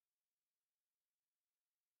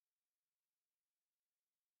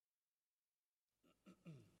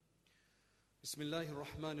بسم الله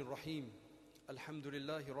الرحمن الرحيم الحمد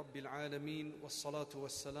لله رب العالمين والصلاة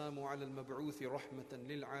والسلام على المبعوث رحمة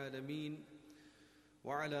للعالمين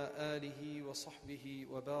وعلى آله وصحبه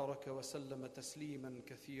وبارك وسلم تسليما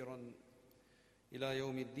كثيرا إلى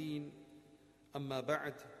يوم الدين. أما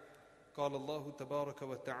بعد، قال الله تبارك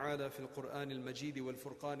وتعالى في القرآن المجيد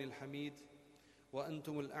والفرقان الحميد: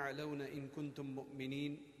 وأنتم الأعلون إن كنتم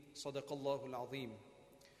مؤمنين. صدق الله العظيم.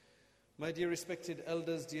 My dear respected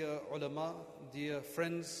elders, dear ulama, dear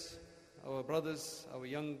friends, our brothers, our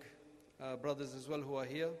young brothers as well who are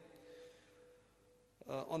here,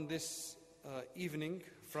 on this evening,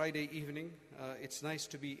 Friday evening, it's nice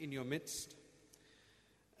to be in your midst.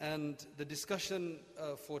 And the discussion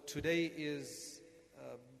for today is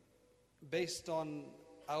based on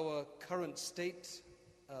our current state.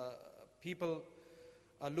 People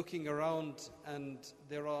are looking around, and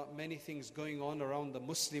there are many things going on around the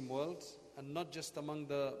Muslim world, and not just among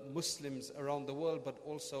the Muslims around the world, but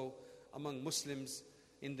also among Muslims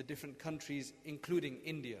in the different countries, including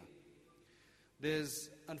India.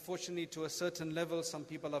 There's, unfortunately, to a certain level, some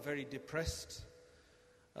people are very depressed.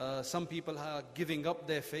 Some people are giving up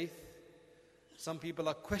their faith. Some people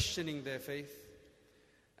are questioning their faith.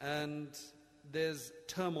 And there's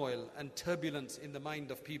turmoil and turbulence in the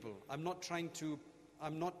mind of people. I'm not trying to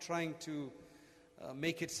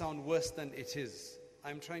make it sound worse than it is.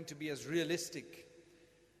 I'm trying to be as realistic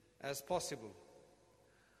as possible.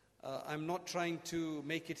 I'm not trying to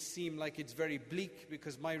make it seem like it's very bleak,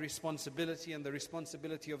 because my responsibility and the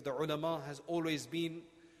responsibility of the ulama has always been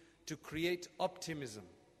to create optimism,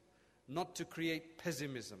 not to create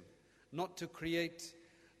pessimism, not to create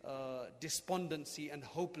despondency and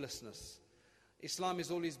hopelessness. Islam has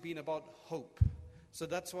always been about hope. So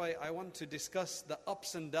that's why I want to discuss the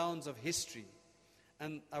ups and downs of history.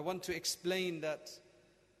 And I want to explain that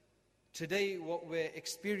today what we're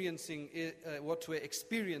experiencing,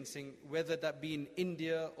 whether that be in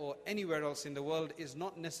India or anywhere else in the world, is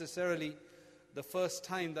not necessarily the first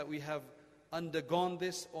time that we have undergone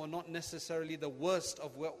this, or not necessarily the worst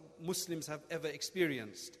of what Muslims have ever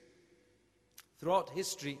experienced. Throughout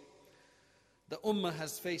history, the Ummah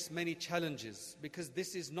has faced many challenges, because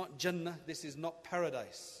this is not Jannah, this is not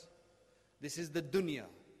paradise. This is the dunya.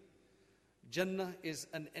 Jannah is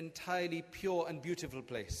an entirely pure and beautiful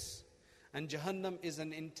place, and Jahannam is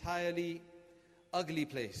an entirely ugly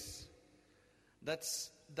place.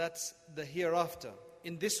 That's the hereafter.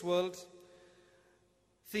 In this world,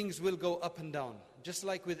 things will go up and down, just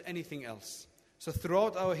like with anything else. So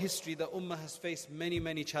throughout our history, the Ummah has faced many,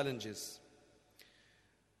 many challenges.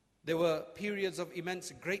 There were periods of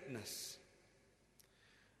immense greatness,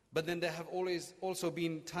 but then there have always also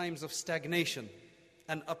been times of stagnation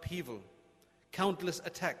and upheaval. Countless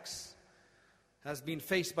attacks has been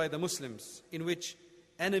faced by the Muslims, in which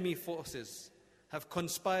enemy forces have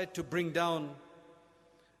conspired to bring down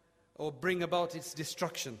or bring about its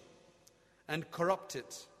destruction and corrupt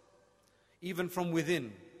it, even from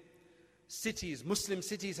within. Cities, Muslim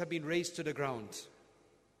cities, have been razed to the ground.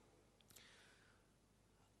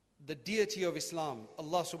 The deity of Islam,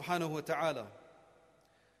 Allah subhanahu wa ta'ala,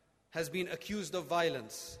 has been accused of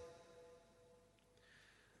violence.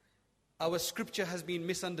 Our scripture has been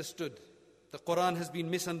misunderstood. The Quran has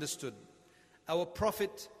been misunderstood. Our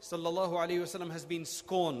Prophet sallallahu alaihi wasallam has been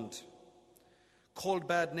scorned, called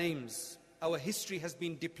bad names. Our history has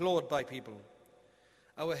been deplored by people.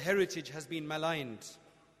 Our heritage has been maligned,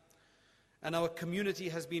 and our community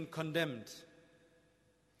has been condemned.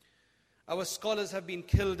 Our scholars have been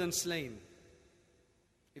killed and slain.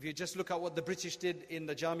 If you just look at what the British did in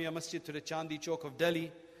the Jamia Masjid to the Chandi Chowk of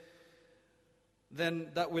Delhi, then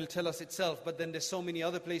that will tell us itself. But then there's so many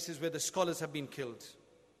other places where the scholars have been killed.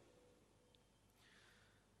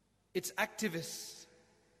 Its activists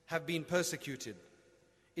have been persecuted.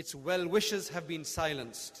 Its well-wishers have been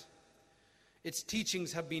silenced. Its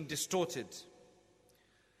teachings have been distorted.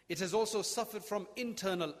 It has also suffered from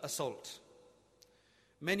internal assault.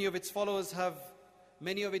 Many of its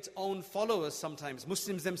own followers sometimes,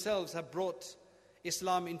 Muslims themselves, have brought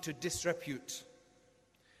Islam into disrepute,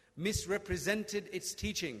 misrepresented its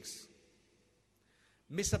teachings,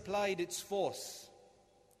 misapplied its force,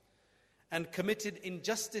 and committed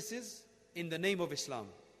injustices in the name of Islam.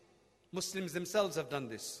 Muslims themselves have done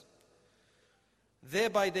this.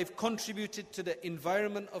 Thereby they've contributed to the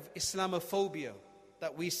environment of Islamophobia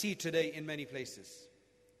that we see today in many places.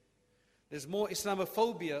 There's more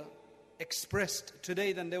Islamophobia expressed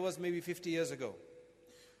today than there was maybe 50 years ago.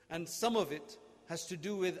 And some of it has to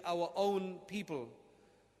do with our own people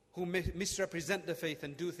who misrepresent the faith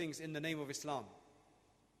and do things in the name of Islam.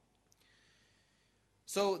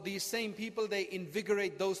 So these same people, they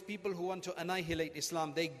invigorate those people who want to annihilate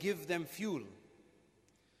Islam. They give them fuel.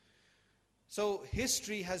 So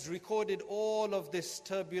history has recorded all of this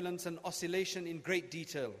turbulence and oscillation in great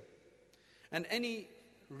detail. And any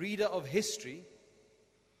reader of history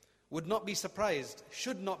would not be surprised,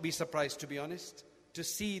 should not be surprised to be honest, to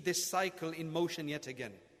see this cycle in motion yet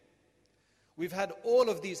again. We've had all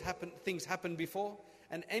of these things happen before,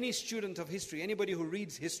 and any student of history, anybody who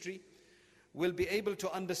reads history, will be able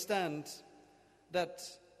to understand that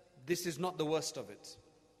this is not the worst of it.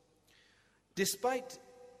 Despite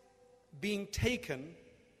being taken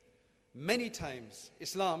many times,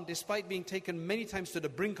 Islam, despite being taken many times to the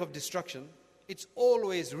brink of destruction, it's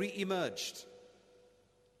always re-emerged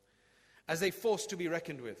as a force to be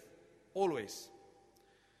reckoned with, always.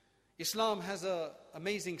 Islam has an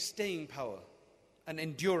amazing staying power and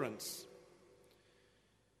endurance,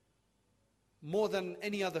 more than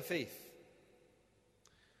any other faith.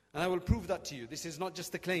 And I will prove that to you. This is not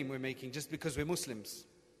just a claim we're making just because we're Muslims.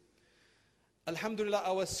 Alhamdulillah,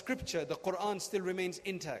 our scripture, the Quran, still remains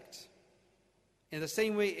intact. In the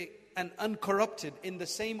same way and uncorrupted, in the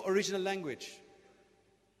same original language.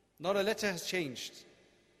 Not a letter has changed.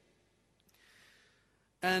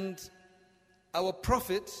 And our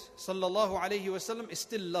Prophet sallallahu alaihi wasallam is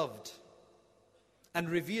still loved and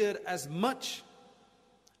revered as much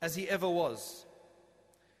as he ever was.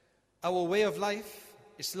 Our way of life,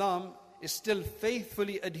 Islam, is still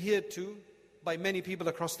faithfully adhered to by many people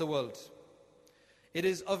across the world. It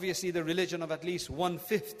is obviously the religion of at least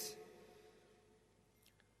 1/5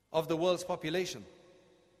 of the world's population.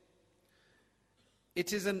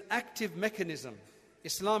 It is an active mechanism.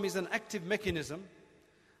 Islam is an active mechanism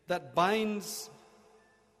that binds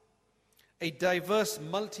a diverse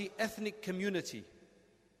multi-ethnic community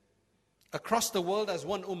across the world as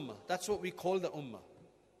one ummah. That's what we call the ummah.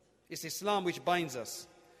 It's Islam which binds us.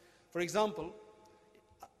 For example,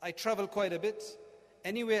 I travel quite a bit.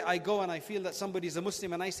 Anywhere I go and I feel that somebody is a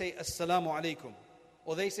Muslim and I say Assalamu alaikum,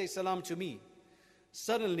 or they say salam to me,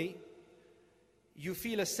 suddenly you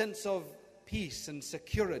feel a sense of peace and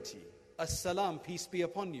security. As-salam, peace be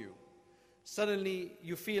upon you. Suddenly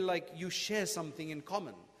you feel like you share something in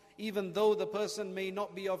common, even though the person may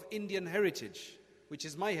not be of Indian heritage, which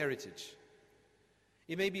is my heritage.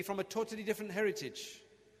 He may be from a totally different heritage,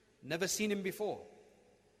 never seen him before.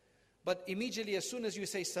 But immediately as soon as you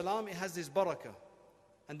say salam, it has this barakah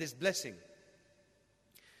and this blessing.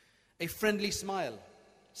 A friendly smile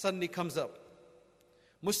suddenly comes up.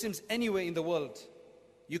 Muslims anywhere in the world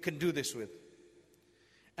you can do this with.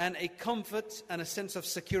 And a comfort and a sense of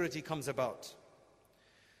security comes about.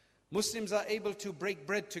 Muslims are able to break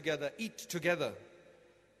bread together, eat together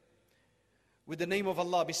with the name of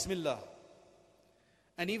Allah, Bismillah,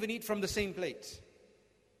 and even eat from the same plate.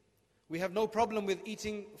 We have no problem with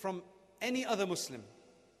eating from any other Muslim.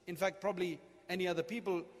 In fact, probably any other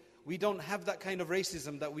people. We don't have that kind of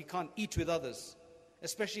racism that we can't eat with others,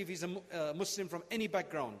 especially if he's a Muslim from any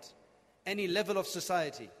background, any level of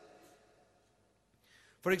society.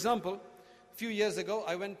 For example, a few years ago,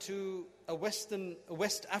 I went to a West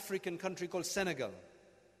African country called Senegal.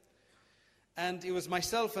 And it was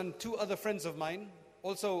myself and two other friends of mine,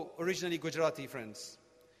 also originally Gujarati friends.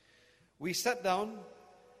 We sat down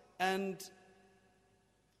and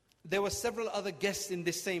there were several other guests in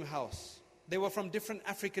this same house. They were from different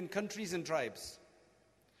African countries and tribes.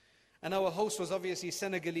 And our host was obviously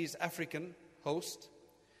Senegalese African host.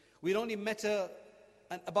 We'd only met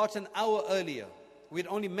about an hour earlier. We'd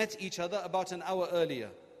only met each other about an hour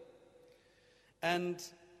earlier. And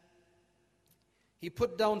he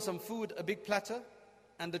put down some food, a big platter,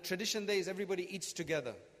 and the tradition there is everybody eats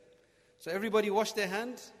together. So everybody washed their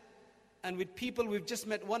hands, and with people we've just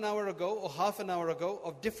met 1 hour ago or half an hour ago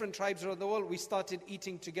of different tribes around the world, we started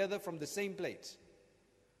eating together from the same plate.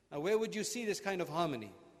 Now where would you see this kind of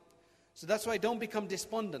harmony? So that's why don't become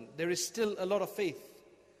despondent. There is still a lot of faith.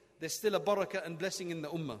 There's still a barakah and blessing in the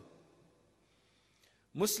ummah.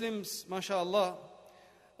 Muslims, mashallah,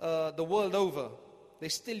 the world over, they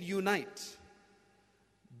still unite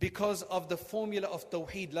because of the formula of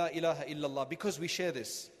Tawheed, La ilaha illallah, because we share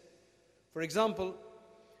this. For example,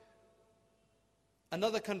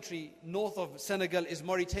 another country north of Senegal is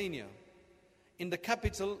Mauritania. In the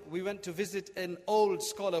capital, we went to visit an old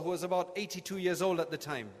scholar who was about 82 years old at the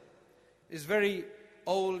time. He's very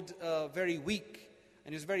old, very weak,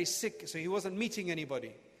 and he was very sick, so he wasn't meeting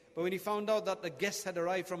anybody. But when he found out that a guest had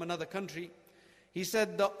arrived from another country, he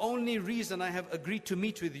said, the only reason I have agreed to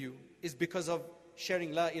meet with you is because of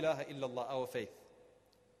sharing La ilaha illallah, our faith.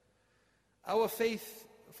 Our faith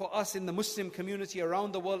for us in the Muslim community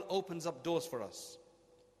around the world opens up doors for us.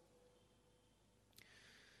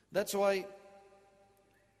 That's why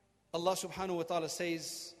Allah subhanahu wa ta'ala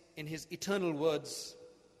says in His eternal words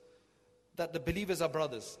that the believers are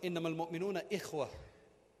brothers. إِنَّمَا الْمُؤْمِنُونَ إِخْوَةً,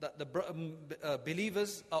 that the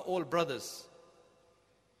believers are all brothers.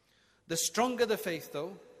 The stronger the faith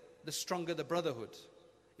though, the stronger the brotherhood.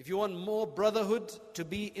 If you want more brotherhood to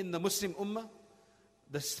be in the Muslim Ummah,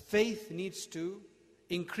 the faith needs to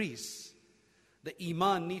increase. The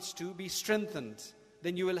Iman needs to be strengthened.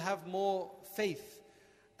 Then you will have more faith.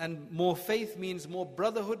 And more faith means more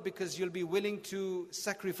brotherhood, because you'll be willing to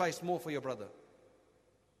sacrifice more for your brother.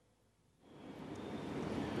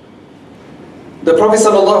 The Prophet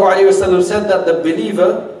ﷺ said that the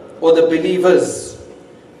believer or the believers,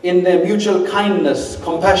 in their mutual kindness,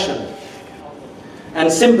 compassion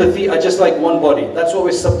and sympathy, are just like one body. That's what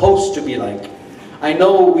we're supposed to be like. I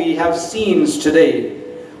know we have scenes today,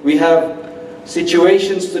 we have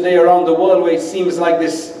situations today around the world where it seems like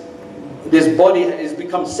this body has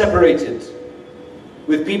become separated,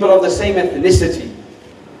 with people of the same ethnicity,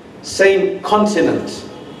 same continent,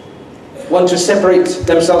 want to separate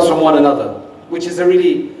themselves from one another, which is a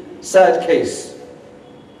really sad case.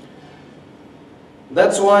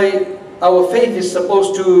 That's why our faith is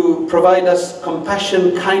supposed to provide us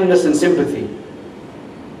compassion, kindness and sympathy.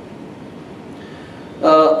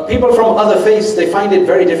 People from other faiths, they find it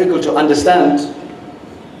very difficult to understand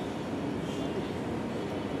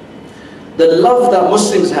the love that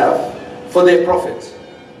Muslims have for their Prophet.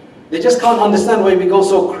 They just can't understand why we go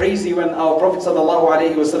so crazy when our Prophet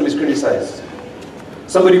ﷺ is criticized.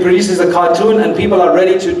 Somebody produces a cartoon and people are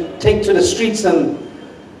ready to take to the streets and,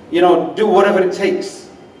 do whatever it takes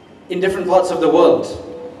in different parts of the world.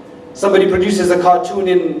 Somebody produces a cartoon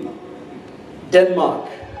in Denmark,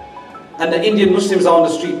 and the Indian Muslims are on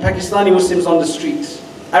the street, Pakistani Muslims on the street,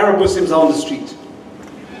 Arab Muslims are on the street.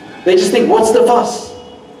 They just think, what's the fuss?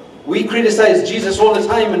 We criticize Jesus all the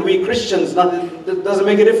time, and we Christians, that doesn't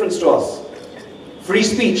make a difference to us. Free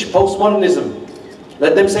speech, postmodernism,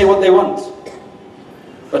 let them say what they want.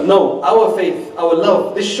 But no, our faith, our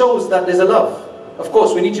love, this shows that there's a love. Of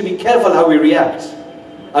course, we need to be careful how we react.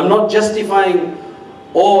 I'm not justifying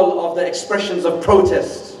all of the expressions of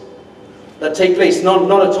protest that take place, not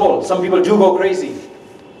at all. Some people do go crazy.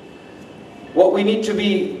 What we need to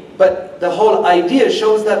be, but the whole idea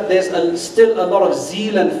shows that there's still a lot of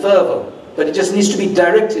zeal and fervor, but it just needs to be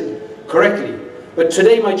directed correctly. But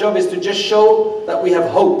today my job is to just show that we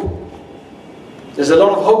have hope. There's a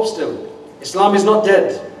lot of hope still. Islam is not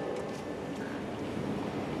dead.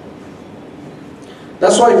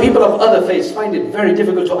 That's why people of other faiths find it very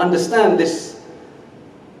difficult to understand this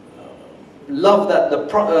love that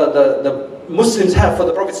the Muslims have for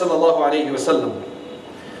the Prophet ﷺ.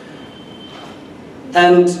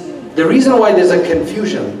 And the reason why there's a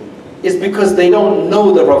confusion is because they don't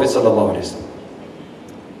know the Prophet ﷺ.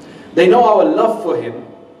 They know our love for him,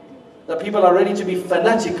 that people are ready to be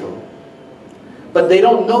fanatical, but they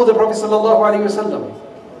don't know the Prophet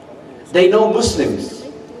ﷺ. They know Muslims.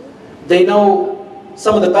 They know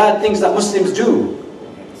some of the bad things that Muslims do,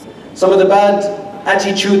 some of the bad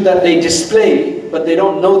attitude that they display, but they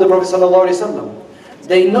don't know the Prophet ﷺ.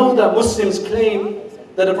 They know that Muslims claim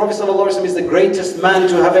that the Prophet ﷺ is the greatest man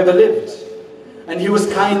to have ever lived. And he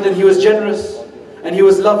was kind, and he was generous, and he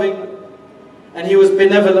was loving, and he was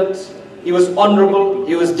benevolent, he was honorable,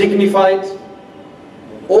 he was dignified.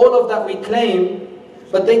 All of that we claim,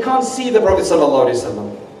 but they can't see the Prophet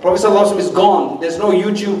ﷺ. Prophet ﷺ is gone. There's no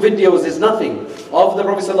YouTube videos, there's nothing of the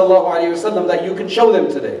Prophet ﷺ that you can show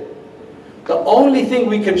them today. The only thing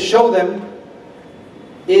we can show them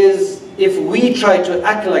is if we try to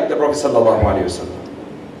act like the Prophet ﷺ.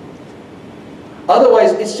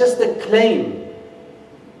 Otherwise, it's just a claim.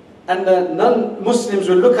 And the non-Muslims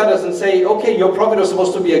will look at us and say, okay, your Prophet was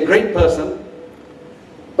supposed to be a great person,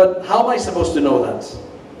 but how am I supposed to know that?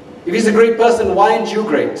 If he's a great person, why aren't you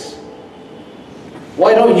great?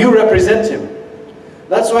 Why don't you represent him?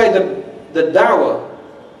 That's why the da'wah,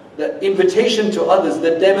 the invitation to others,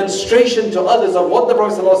 the demonstration to others of what the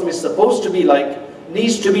Prophet ﷺ is supposed to be like,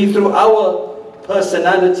 needs to be through our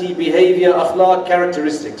personality, behavior, akhlaq,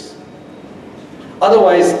 characteristics.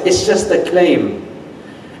 Otherwise, it's just a claim.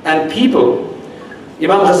 And people,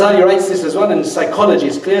 Imam Ghazali writes this as well in psychology,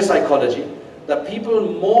 it's clear psychology, that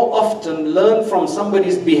people more often learn from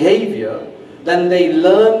somebody's behavior than they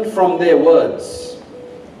learn from their words.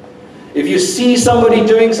 If you see somebody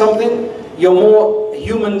doing something, you're more,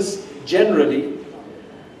 humans generally,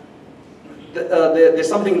 there's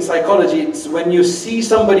something in psychology, it's when you see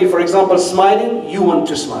somebody, for example, smiling, you want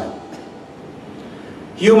to smile.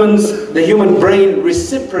 The human brain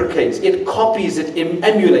reciprocates, it copies, it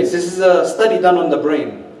emulates. This is a study done on the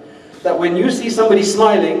brain. that when you see somebody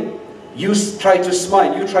smiling, you try to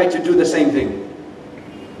smile, you try to do the same thing.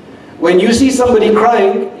 When you see somebody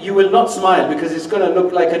crying, you will not smile because it's going to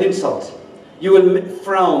look like an insult. You will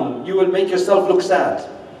frown, you will make yourself look sad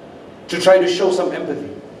to try to show some empathy.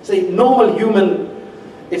 It's a normal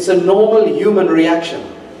human reaction.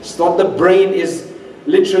 It's what the brain is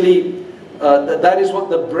literally, that is what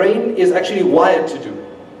the brain is actually wired to do.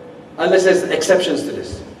 Unless there's exceptions to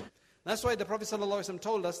this. That's why the Prophet ﷺ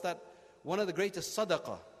told us that one of the greatest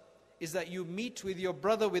sadaqah is that you meet with your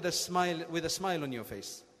brother with a smile on your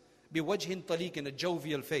face. بِوَجْهٍ طَلِيقٍ, in a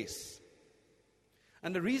jovial face.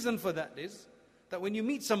 And the reason for that is that when you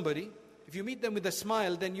meet somebody, if you meet them with a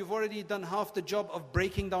smile, then you've already done half the job of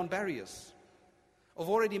breaking down barriers, of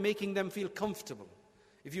already making them feel comfortable.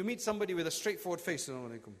 If you meet somebody with a straightforward face,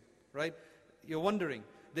 right? You're wondering,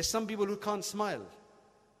 there's some people who can't smile.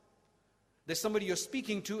 There's somebody you're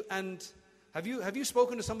speaking to, and have you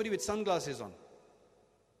spoken to somebody with sunglasses on?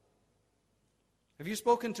 Have you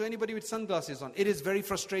spoken to anybody with sunglasses on? It is very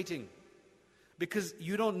frustrating because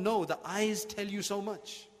you don't know. The eyes tell you so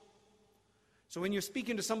much. So when you're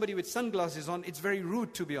speaking to somebody with sunglasses on, it's very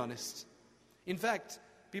rude, to be honest. In fact,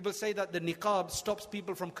 people say that the niqab stops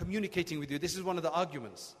people from communicating with you. This is one of the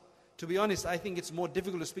arguments. To be honest, I think it's more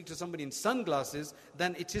difficult to speak to somebody in sunglasses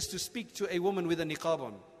than it is to speak to a woman with a niqab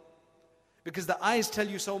on. Because the eyes tell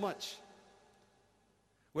you so much.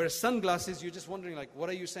 Whereas sunglasses, you're just wondering, like, what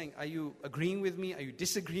are you saying? Are you agreeing with me? Are you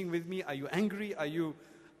disagreeing with me? Are you angry? Are you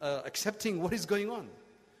accepting? What is going on?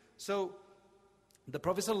 So, the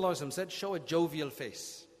Prophet ﷺ said, show a jovial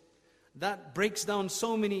face. That breaks down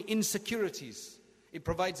so many insecurities. It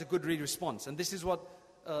provides a good response. And this is what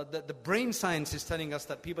the brain science is telling us,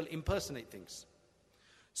 that people impersonate things.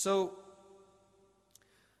 So,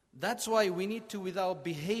 that's why we need to, with our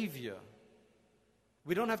behavior,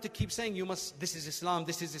 we don't have to keep saying, this is Islam,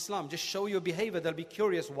 this is Islam. Just show your behavior. They'll be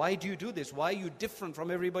curious, why do you do this? Why are you different from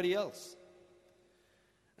everybody else?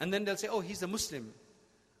 And then they'll say, oh, he's a Muslim.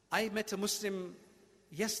 I met a Muslim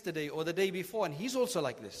yesterday or the day before, and he's also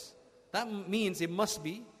like this. That means it must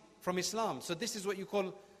be from Islam. So this is what you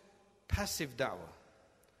call passive da'wah.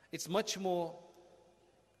 It's much more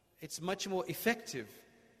effective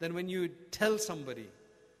than when you tell somebody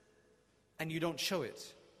and you don't show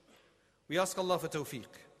it. We ask Allah for tawfiq.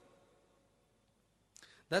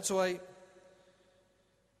 That's why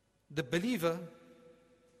the believer,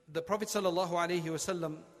 the Prophet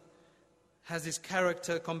ﷺ, has this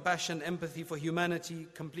character, compassion, empathy for humanity,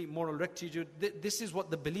 complete moral rectitude. This is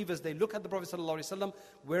what the believers, they look at the Prophet ﷺ,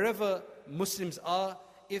 wherever Muslims are.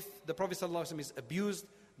 If the Prophet ﷺ is abused,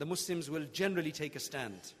 the Muslims will generally take a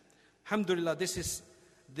stand. Alhamdulillah,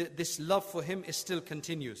 this love for him is still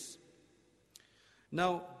continuous.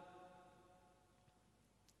 Now,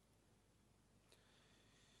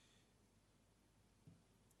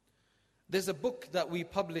 there's a book that we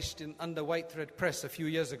published under White Thread Press a few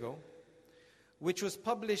years ago, which was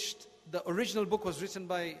published, the original book was written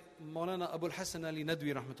by Maulana Abul Hasan Ali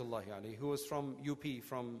Nadwi rahmatullahi alayhi, who was from UP,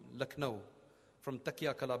 from Lucknow, from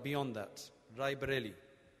Takia Kala, beyond that, Rai Bareli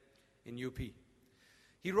in UP.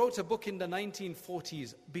 He wrote a book in the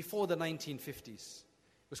 1940s, before the 1950s.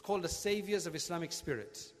 It was called The Saviors of Islamic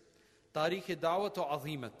Spirit, Tariq Da'wat wa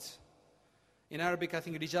Azimat. In Arabic, I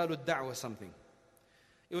think Rijalud Da'wah something.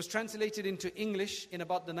 It was translated into English in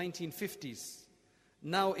about the 1950s.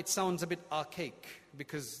 Now it sounds a bit archaic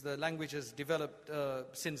because the language has developed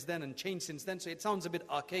since then and changed since then, so it sounds a bit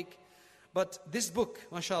archaic. But this book,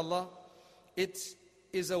 mashallah, it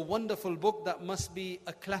is a wonderful book that must be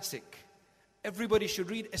a classic. Everybody should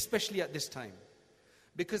read, especially at this time,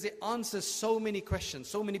 because it answers so many questions.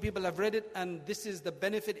 So many people have read it, and this is the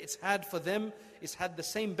benefit it's had for them. It's had the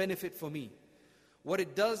same benefit for me. What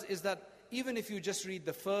it does is that even if you just read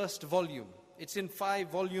the first volume, it's in 5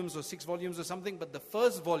 volumes or 6 volumes or something, but the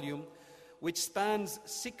first volume, which spans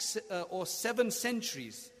 6 or 7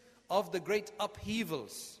 centuries of the great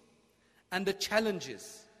upheavals and the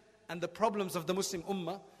challenges and the problems of the Muslim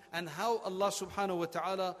Ummah, and how Allah subhanahu wa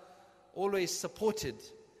ta'ala always supported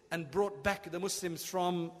and brought back the Muslims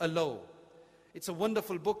from a low. It's a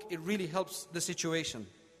wonderful book. It really helps the situation.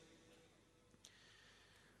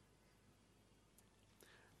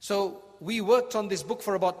 So we worked on this book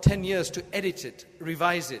for about 10 years to edit it,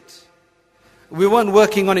 revise it. We weren't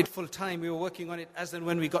working on it full time. We were working on it as and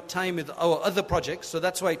when we got time with our other projects. So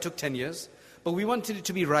that's why it took 10 years. But we wanted it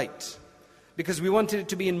to be right, because we wanted it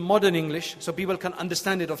to be in modern English so people can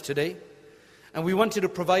understand it of today. And we wanted to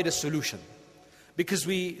provide a solution, because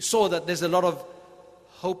we saw that there's a lot of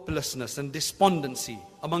hopelessness and despondency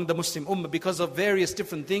among the Muslim Ummah because of various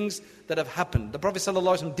different things that have happened. The Prophet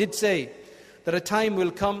ﷺ did say that a time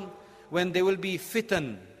will come when there will be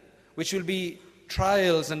fitan, which will be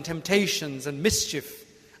trials and temptations and mischief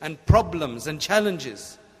and problems and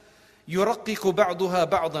challenges. يُرَقِّقُ بَعْضُهَا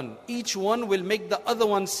بَعْضًا. Each one will make the other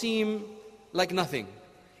one seem like nothing.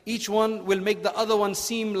 Each one will make the other one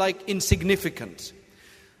seem like insignificant.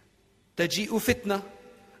 تَجِئُ fitna.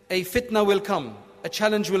 A fitna will come, a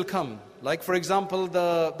challenge will come. Like for example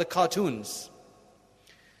the cartoons.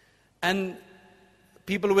 And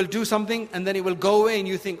people will do something and then it will go away and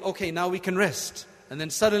you think, okay, now we can rest. And then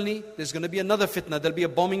suddenly there's going to be another fitna. There'll be a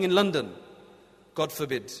bombing in London, God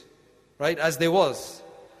forbid, right, as there was.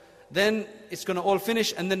 Then it's going to all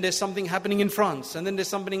finish and then there's something happening in France. And then there's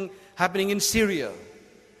something happening in Syria.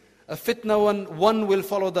 A fitna, one will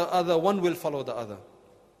follow the other, one will follow the other.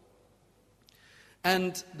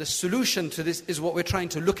 And the solution to this is what we're trying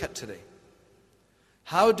to look at today.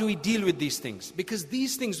 How do we deal with these things? Because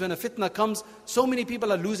these things, when a fitna comes, so many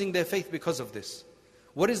people are losing their faith because of this.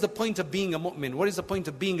 What is the point of being a mu'min? What is the point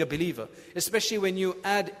of being a believer? Especially when you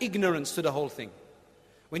add ignorance to the whole thing.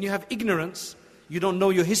 When you have ignorance, you don't know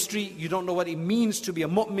your history, you don't know what it means to be a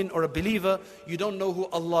mu'min or a believer, you don't know who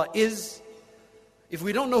Allah is. If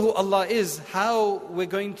we don't know who Allah is, how we're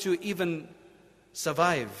going to even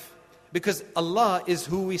survive? Because Allah is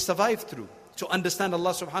who we survive through, to understand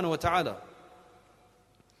Allah subhanahu wa ta'ala.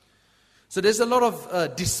 So there's a lot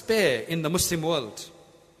of despair in the Muslim world.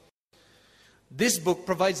 This book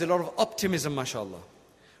provides a lot of optimism, mashallah.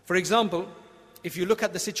 For example, if you look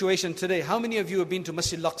at the situation today, how many of you have been to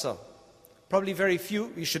Masjid Al-Aqsa? Probably very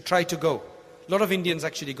few. You should try to go. A lot of Indians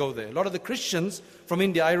actually go there. A lot of the Christians from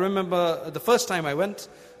India, I remember the first time I went,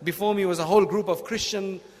 before me was a whole group of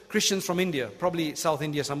Christians from India, probably South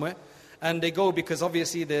India somewhere. And they go because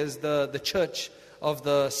obviously there's the church of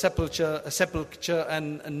the sepulchre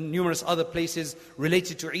and numerous other places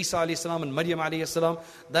related to Isa alayhi salam and Maryam alayhi salam.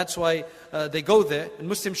 That's why they go there. And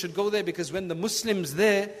Muslims should go there because when the Muslims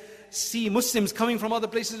there see Muslims coming from other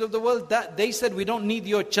places of the world, that they said, we don't need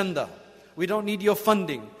your chanda. We don't need your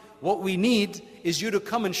funding. What we need is you to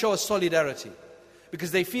come and show us solidarity.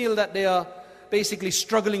 Because they feel that they are basically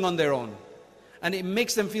struggling on their own. And it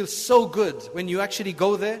makes them feel so good when you actually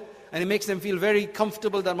go there. And it makes them feel very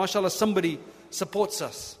comfortable that, mashallah, somebody supports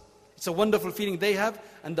us. It's a wonderful feeling they have.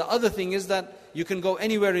 And the other thing is that you can go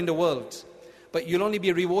anywhere in the world, but you'll only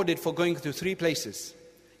be rewarded for going to 3 places.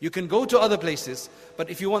 You can go to other places, but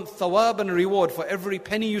if you want thawab and reward for every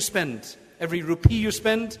penny you spend, every rupee you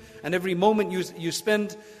spend, and every moment you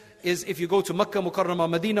spend, is if you go to Makkah Mukarramah,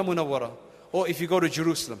 Medina Munawwara, or if you go to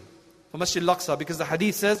Jerusalem, for Masjid Al-Aqsa, because the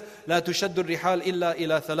hadith says, لا تشد الرحال إلا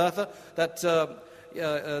إلى ثلاثة, that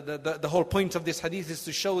the whole point of this hadith is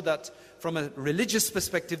to show that from a religious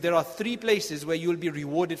perspective, there are 3 places where you will be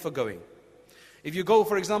rewarded for going. If you go,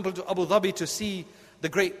 for example, to Abu Dhabi to see the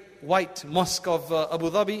great white mosque of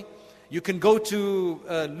Abu Dhabi, you can go to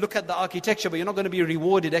look at the architecture, but you're not going to be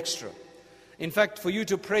rewarded extra. In fact, for you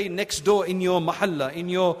to pray next door in your mahalla, in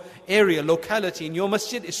your area, locality, in your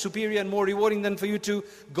masjid is superior and more rewarding than for you to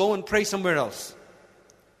go and pray somewhere else.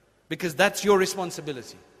 Because that's your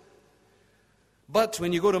responsibility. But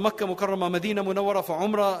when you go to Makkah Mukarramah, Medina Munawwara for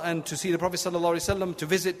Umrah and to see the Prophet ﷺ, to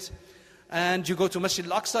visit, and you go to Masjid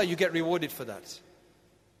Al-Aqsa, you get rewarded for that.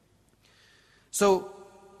 So,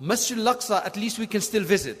 Masjid Al-Aqsa, at least we can still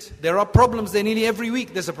visit. There are problems there nearly every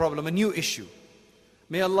week. There's a problem, a new issue.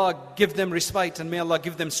 May Allah give them respite and may Allah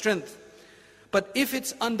give them strength. But if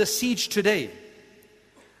it's under siege today,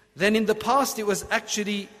 then in the past it was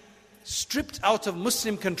actually stripped out of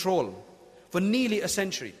Muslim control for nearly a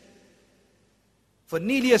century. For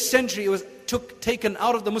nearly a century it was taken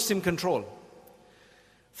out of the Muslim control.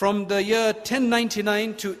 From the year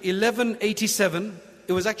 1099 to 1187,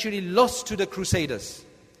 it was actually lost to the Crusaders.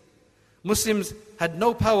 Muslims had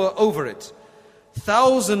no power over it.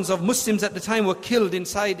 Thousands of Muslims at the time were killed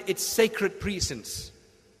inside its sacred precincts.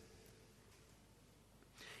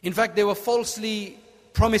 In fact, they were falsely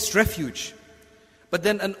promised refuge. But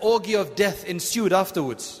then an orgy of death ensued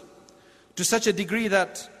afterwards, to such a degree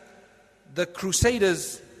that the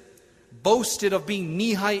Crusaders boasted of being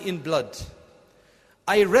knee-high in blood.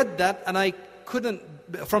 I read that and I couldn't,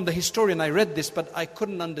 from the historian I read this, but I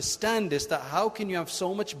couldn't understand this, that how can you have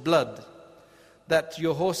so much blood that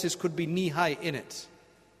your horses could be knee-high in it?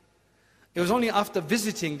 It was only after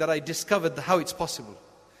visiting that I discovered how it's possible.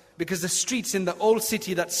 Because the streets in the old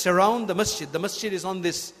city that surround the masjid is on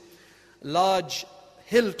this large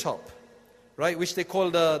hilltop, right, which they call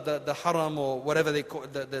the haram or whatever they call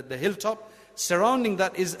the hilltop. Surrounding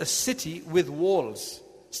that is a city with walls,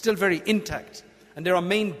 still very intact. And there are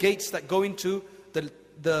main gates that go into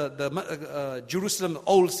the Jerusalem,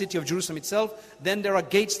 old city of Jerusalem itself. Then there are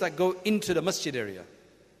gates that go into the masjid area.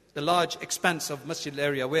 the large expanse of Masjid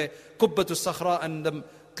al-area where Qubbatul Sakhra and the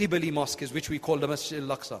Qibali Mosque is, which we call the Masjid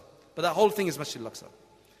al-Aqsa. But that whole thing is Masjid al-Aqsa.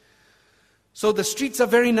 So the streets are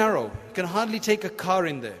very narrow. You can hardly take a car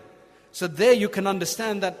in there. So there you can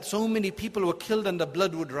understand that so many people were killed and the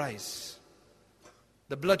blood would rise.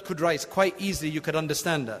 The blood could rise quite easily, you could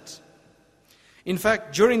understand that. In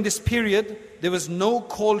fact, during this period, there was no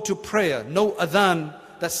call to prayer, no adhan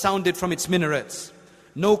that sounded from its minarets.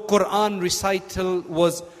 No Quran recital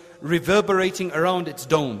was reverberating around its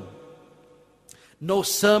dome. No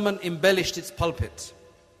sermon embellished its pulpit.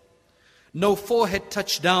 No forehead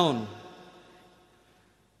touched down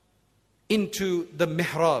into the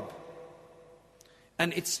mihrab.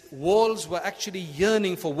 And its walls were actually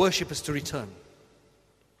yearning for worshippers to return.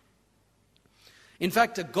 In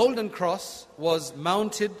fact, a golden cross was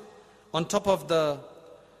mounted on top of the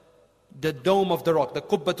dome of the rock, the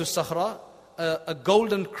Qubbatul Sakhra. A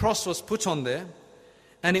golden cross was put on there,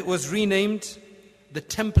 and it was renamed the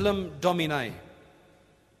Templum Domini.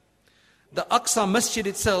 The Aqsa Masjid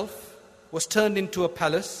itself was turned into a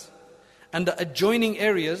palace, and the adjoining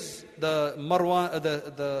areas, the Musalla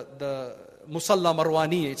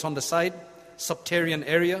Marwani, it's on the side, subterranean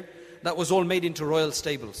area, that was all made into royal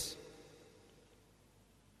stables.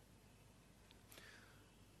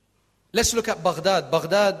 Let's look at Baghdad.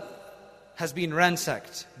 Baghdad has been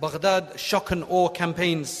ransacked. Baghdad shock and awe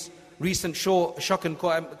campaigns, recent shock and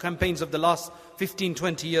awe campaigns of the last 15,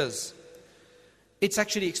 20 years. It's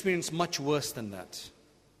actually experienced much worse than that.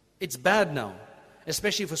 It's bad now.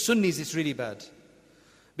 Especially for Sunnis, it's really bad.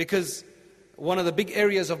 Because one of the big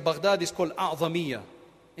areas of Baghdad is called A'zamiyya.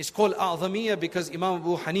 It's called A'zamiyya because Imam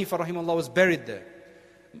Abu Hanifa rahimahullah was buried there.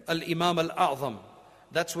 Al-Imam Al-A'zam.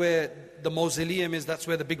 That's where the mausoleum is, that's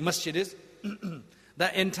where the big masjid is.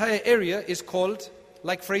 That entire area is called,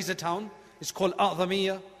 like Fraser Town, it's called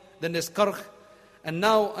A'zamiyya. Then there's Karkh. And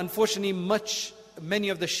now, unfortunately, many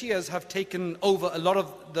of the Shias have taken over a lot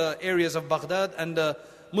of the areas of Baghdad, and the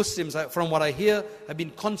Muslims, from what I hear, have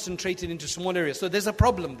been concentrated into small areas. So there's a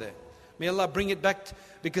problem there. May Allah bring it back,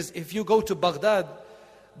 because if you go to Baghdad,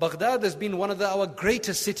 Baghdad has been one of our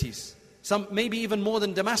greatest cities. Maybe even more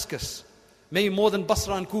than Damascus. Maybe more than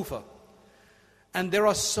Basra and Kufa. And there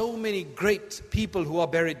are so many great people who are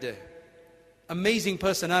buried there. Amazing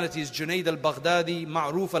personalities, Junayd al-Baghdadi,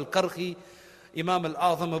 Ma'ruf al-Karkhi, Imam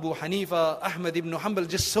al-A'zam, Abu Hanifa, Ahmad ibn Hanbal,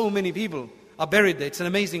 just so many people are buried there. It's an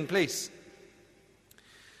amazing place.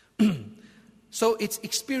 So it's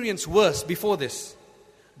experienced worse before this.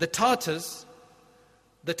 The Tatars,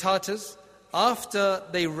 after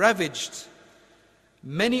they ravaged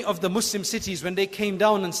many of the Muslim cities, when they came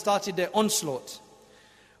down and started their onslaught,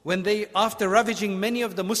 after ravaging many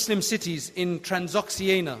of the Muslim cities in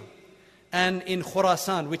Transoxiana and in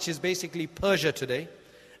Khurasan, which is basically Persia today,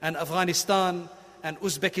 and Afghanistan and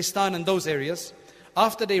Uzbekistan and those areas,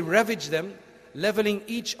 after they ravaged them, leveling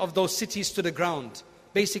each of those cities to the ground,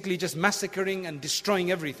 basically just massacring and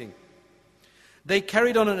destroying everything, they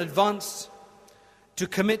carried on an advance to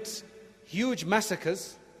commit huge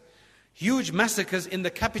massacres in the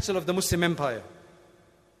capital of the Muslim Empire.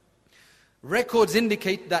 Records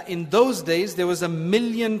indicate that in those days there was 1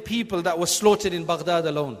 million people that were slaughtered in Baghdad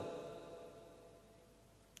alone.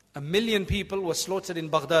 1 million people were slaughtered in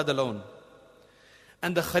Baghdad alone.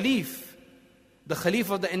 And the Khalif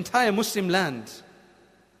of the entire Muslim land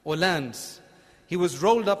or lands, he was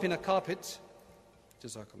rolled up in a carpet.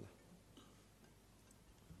 Jazakallah.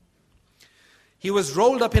 He was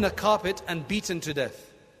rolled up in a carpet and beaten to death.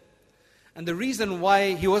 And the reason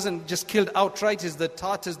why he wasn't just killed outright is the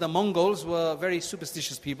Tatars, the Mongols, were very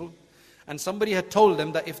superstitious people. And somebody had told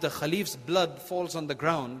them that if the Khalif's blood falls on the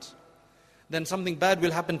ground, then something bad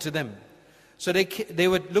will happen to them. So they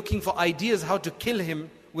were looking for ideas how to kill him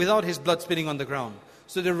without his blood spilling on the ground.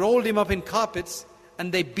 So they rolled him up in carpets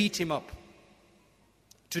and they beat him up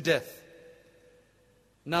to death.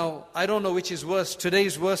 Now, I don't know which is worse, today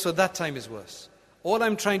is worse or that time is worse. All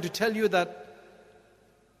I'm trying to tell you that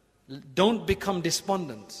don't become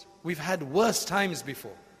despondent. We've had worse times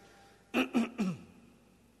before.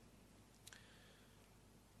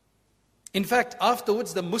 In fact,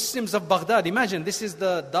 afterwards, the Muslims of Baghdad, imagine, this is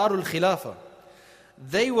the Darul Khilafah.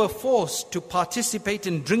 They were forced to participate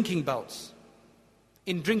in drinking bouts,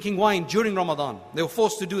 in drinking wine during Ramadan. They were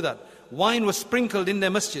forced to do that. Wine was sprinkled in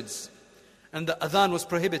their masjids, and the adhan was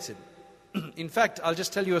prohibited. In fact, I'll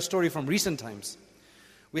just tell you a story from recent times.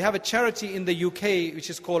 We have a charity in the UK which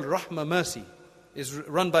is called Rahma Mercy. It's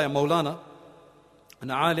run by a Maulana, an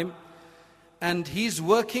alim, and he's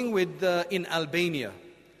working with in Albania.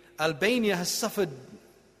 Albania has suffered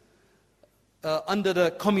under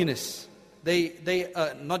the communists, They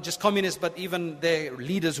not just communists, but even their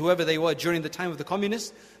leaders, whoever they were during the time of the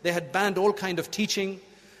communists, they had banned all kind of teaching.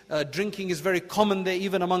 Drinking is very common there,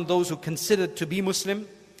 even among those who considered to be Muslim.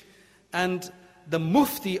 And the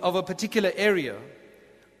mufti of a particular area,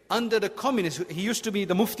 under the communists, he used to be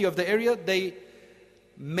the mufti of the area, they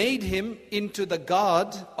made him into the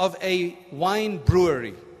guard of a wine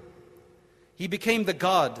brewery. He became the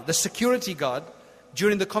guard, the security guard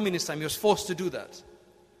during the communist time. He was forced to do that.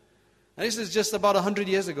 And this is just about 100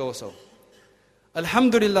 years ago or so.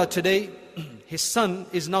 Alhamdulillah, today, his son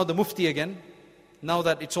is now the mufti again, now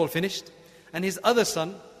that it's all finished. And his other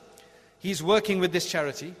son, he's working with this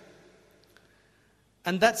charity.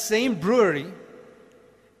 And that same brewery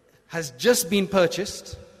has just been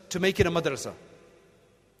purchased to make it a madrasa.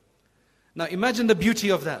 Now imagine the beauty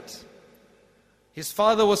of that. His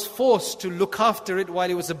father was forced to look after it while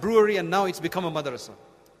it was a brewery, and now it's become a madrasa.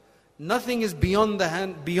 Nothing is beyond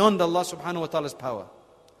Allah subhanahu wa ta'ala's power.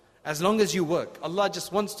 As long as you work. Allah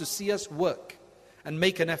just wants to see us work and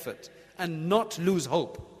make an effort and not lose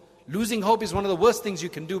hope. Losing hope is one of the worst things you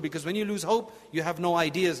can do, because when you lose hope, you have no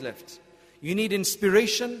ideas left. You need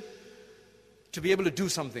inspiration to be able to do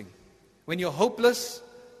something. When you're hopeless,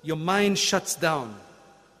 your mind shuts down.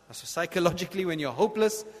 So psychologically, when you're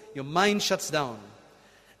hopeless, your mind shuts down.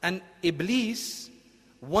 And Iblis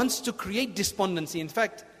wants to create despondency. In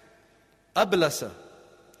fact, ablasa,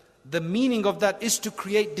 the meaning of that is to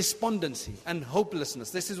create despondency and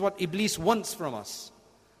hopelessness. This is what Iblis wants from us.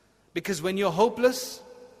 Because when you're hopeless,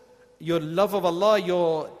 your love of Allah,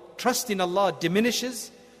 your trust in Allah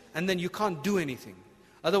diminishes, and then you can't do anything.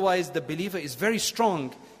 Otherwise, the believer is very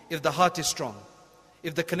strong if the heart is strong,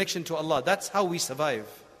 if the connection to Allah. That's how we survive.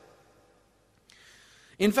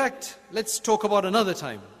 In fact, let's talk about another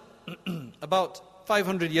time, about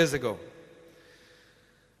 500 years ago.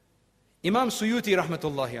 Imam Suyuti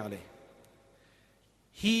rahmatullahi alayh,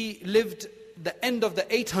 he lived the end of the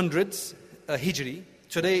 800s Hijri.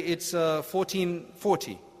 Today it's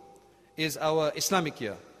 1440 is our Islamic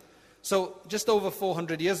year. So just over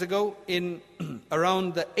 400 years ago, in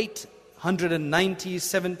around the 890s,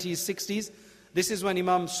 70s, 60s, this is when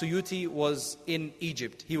Imam Suyuti was in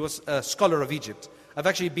Egypt. He was a scholar of Egypt. I've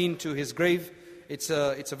actually been to his grave. It's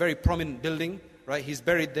a very prominent building, right? He's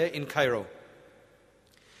buried there in Cairo.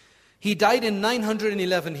 He died in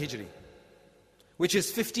 911 Hijri, which is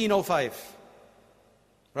 1505,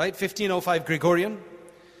 right? 1505 Gregorian.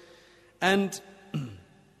 And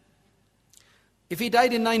if he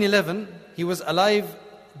died in 911, he was alive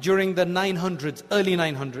during the 900s, early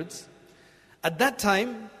 900s. At that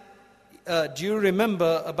time, do you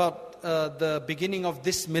remember about the beginning of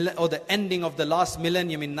this or the ending of the last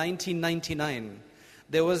millennium in 1999?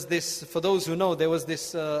 There was this, for those who know, there was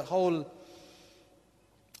this whole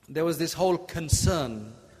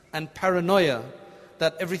concern and paranoia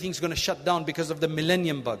that everything's going to shut down because of the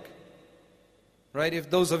millennium bug. Right? If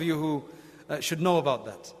those of you who should know about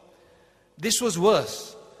that. This was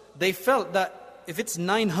worse. They felt that if it's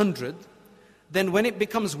 900, then when it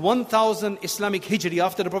becomes 1000 Islamic Hijri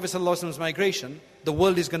after the Prophet ﷺ's migration, the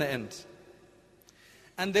world is going to end.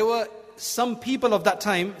 And there were some people of that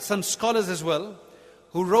time, some scholars as well,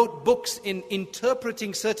 who wrote books in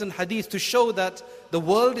interpreting certain hadith to show that the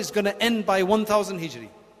world is going to end by 1000 Hijri.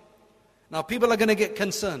 Now people are going to get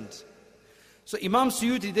concerned. So Imam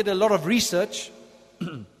Suyuti did a lot of research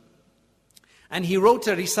and he wrote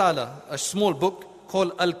a risala, a small book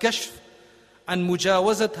called Al-Kashf an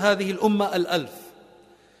Mujawazat Hadhihi al-Ummah al-Alf.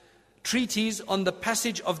 Treatise on the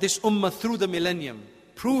passage of this ummah through the millennium,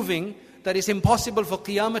 proving that it's impossible for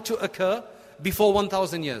Qiyamah to occur before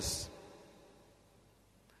 1000 years.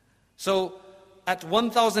 So at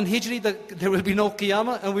 1000 Hijri there will be no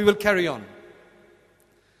Qiyamah and we will carry on.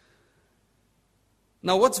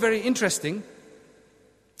 Now what's very interesting,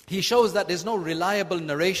 he shows that there's no reliable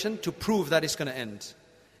narration to prove that it's going to end.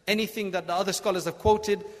 Anything that the other scholars have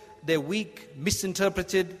quoted, they're weak,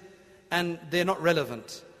 misinterpreted, and they're not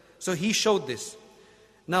relevant. So he showed this.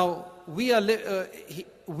 Now we are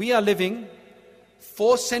living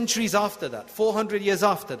 4 centuries after that, 400 years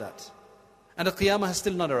after that, and the Qiyamah has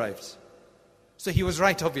still not arrived. So he was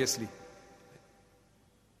right, obviously.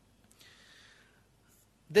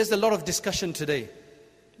 There's a lot of discussion today.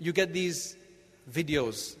 You get these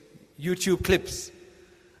videos, YouTube clips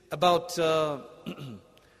about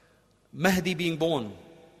Mahdi being born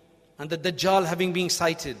and the Dajjal having been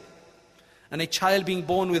sighted and a child being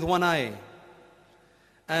born with one eye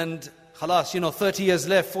and khalas, 30 years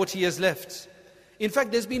left, 40 years left. In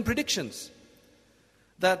fact, there's been predictions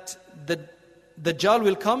that the Dajjal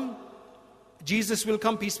will come, Jesus will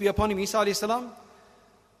come, peace be upon him, Isa alayhi salam,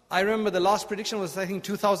 I remember the last prediction was, I think,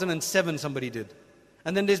 2007 somebody did.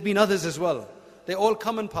 And then there's been others as well. They all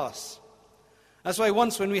come and pass. That's why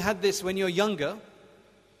once when we had this, when you're younger,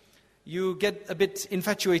 you get a bit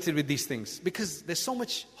infatuated with these things. Because there's so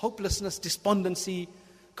much hopelessness, despondency,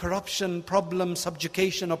 corruption, problem,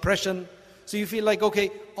 subjugation, oppression. So you feel like,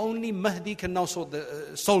 okay, only Mahdi can now solve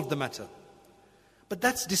the matter. But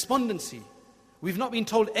that's despondency. We've not been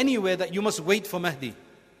told anywhere that you must wait for Mahdi.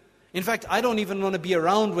 In fact, I don't even want to be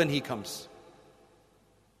around when he comes.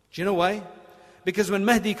 Do you know why? Because when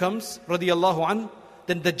Mahdi comes, radiyallahu an,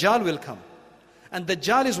 then Dajjal will come. And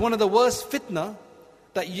Dajjal is one of the worst fitna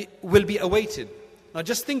that will be awaited. Now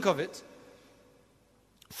just think of it.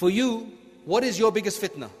 For you, what is your biggest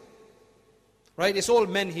fitna? Right? It's all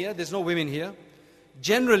men here, there's no women here.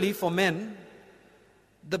 Generally for men,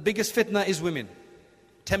 the biggest fitna is women.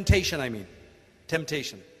 Temptation, I mean.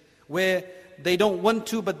 Temptation. Where they don't want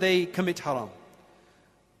to, but they commit haram.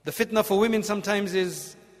 The fitna for women sometimes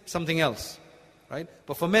is something else. Right?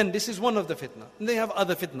 But for men, this is one of the fitna. And they have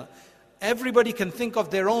other fitna. Everybody can think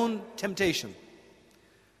of their own temptation.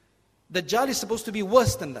 Dajjal is supposed to be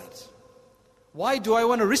worse than that. Why do I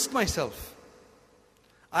want to risk myself?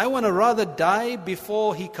 I want to rather die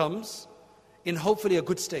before he comes in hopefully a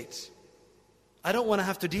good state. I don't want to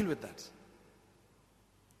have to deal with that.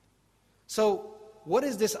 So, what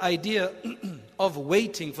is this idea of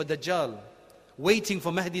waiting for Dajjal, waiting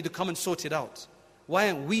for Mahdi to come and sort it out? Why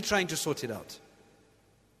aren't we trying to sort it out?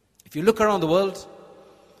 If you look around the world,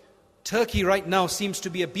 Turkey right now seems to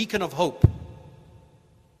be a beacon of hope.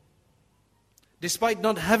 Despite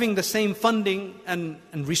not having the same funding and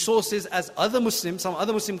resources as some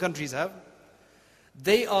other Muslim countries have,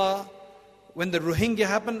 they are, when the Rohingya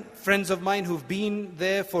happened, friends of mine who've been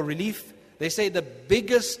there for relief, they say the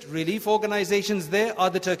biggest relief organizations there are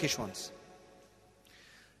the Turkish ones.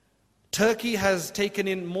 Turkey has taken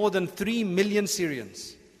in more than 3 million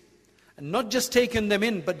Syrians. And not just taken them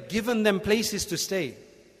in, but given them places to stay.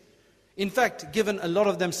 In fact, given a lot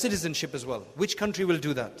of them citizenship as well. Which country will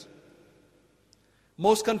do that?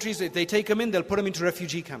 Most countries, if they take them in, they'll put them into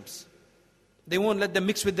refugee camps. They won't let them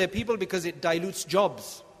mix with their people because it dilutes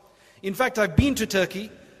jobs. In fact, I've been to Turkey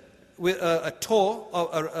with a tour,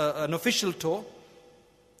 an official tour.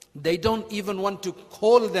 They don't even want to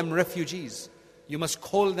call them refugees. You must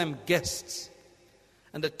call them guests.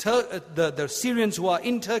 And the Syrians who are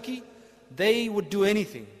in Turkey, they would do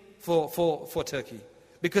anything for Turkey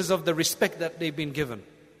because of the respect that they've been given.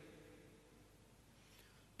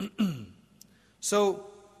 So,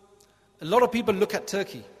 a lot of people look at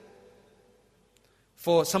Turkey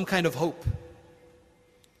for some kind of hope.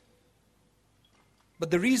 But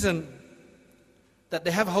the reason that they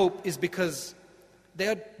have hope is because they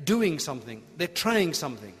are doing something, they're trying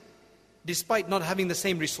something, despite not having the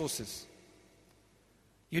same resources.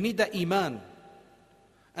 You need that iman.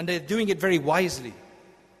 And they're doing it very wisely.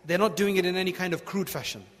 They're not doing it in any kind of crude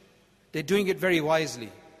fashion. They're doing it very wisely.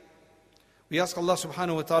 We ask Allah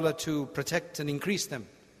subhanahu wa ta'ala to protect and increase them,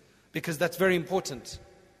 because that's very important.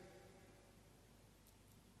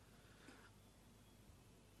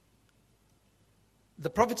 The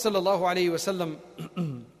Prophet sallallahu alaihi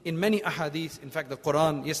wasallam, in many ahadith, in fact the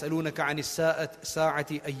Quran, يَسْأَلُونَكَ عَنِ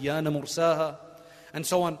السَّاعَةِ أَيَّانَ مُرْسَاهَا, and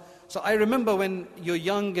so on. So I remember when you're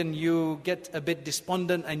young and you get a bit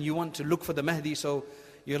despondent and you want to look for the Mahdi, so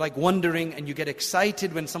you're like wondering and you get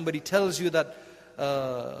excited when somebody tells you that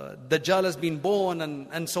Dajjal has been born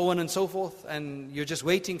and so on and so forth, and you're just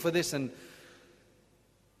waiting for this. And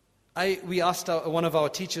we asked one of our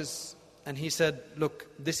teachers, and he said, look,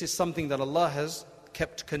 this is something that Allah has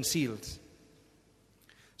kept concealed.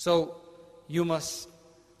 So you must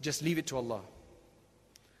just leave it to Allah.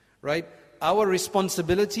 Right? Our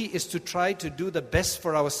responsibility is to try to do the best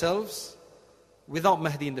for ourselves without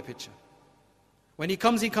Mahdi in the picture. When he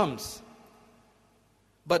comes, he comes.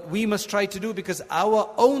 But we must try to do, because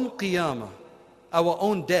our own qiyamah, our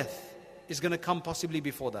own death is going to come possibly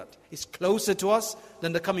before that. It's closer to us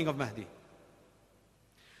than the coming of Mahdi.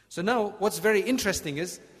 So now, what's very interesting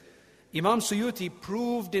is, Imam Suyuti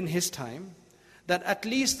proved in his time that at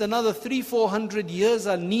least another 300-400 years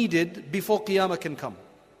are needed before qiyamah can come.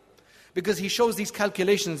 Because he shows these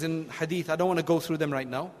calculations in hadith. I don't want to go through them right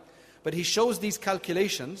now. But he shows these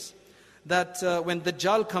calculations that when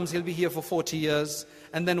Dajjal comes, he'll be here for 40 years.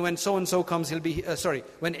 And then when so-and-so comes,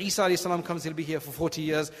 when Isa alayhi salam comes, he'll be here for 40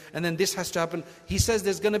 years. And then this has to happen. He says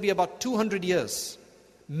there's going to be about 200 years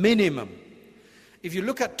minimum. If you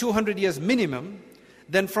look at 200 years minimum,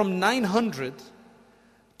 then from 900,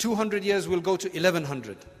 200 years will go to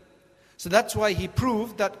 1100. So that's why he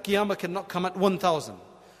proved that Qiyamah cannot come at 1000.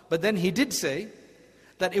 But then he did say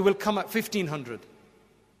that it will come at 1500.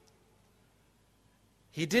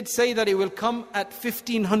 He did say that it will come at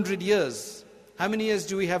 1500 years. How many years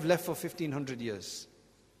do we have left for 1500 years?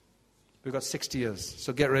 We've got 60 years,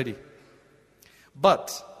 so get ready.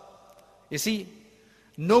 But, you see,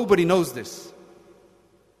 nobody knows this.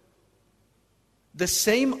 The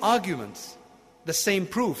same arguments, the same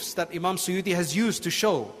proofs that Imam Suyuti has used to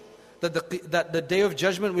show that the Day of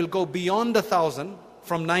Judgment will go beyond 1,000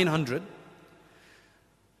 from 900,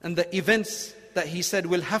 and the events that he said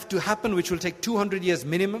will have to happen, which will take 200 years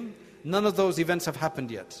minimum, none of those events have happened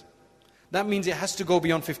yet. That means it has to go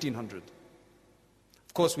beyond 1500.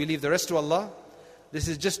 Of course, we leave the rest to Allah. This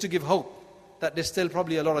is just to give hope that there's still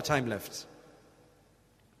probably a lot of time left.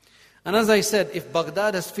 And as I said, if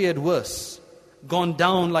Baghdad has fared worse, gone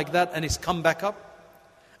down like that and it's come back up,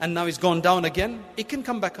 and now it's gone down again, it can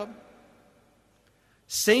come back up.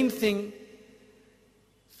 Same thing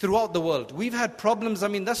throughout the world. We've had problems. I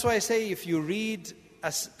mean, that's why I say if you read,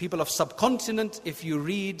 as people of subcontinent, if you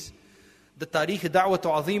read the Tarikh Da'wat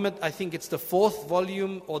Azimat, I think it's the 4th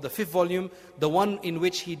volume or the 5th volume, the one in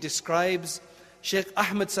which he describes Sheikh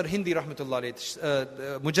Ahmed Sarhindi rahmatullah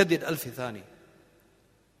alayh, Mujaddid al-Fithani.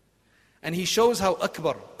 And he shows how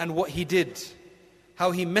Akbar and what he did, how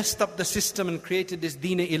he messed up the system and created this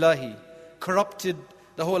Deen-e-Ilahi, corrupted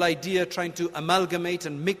the whole idea, trying to amalgamate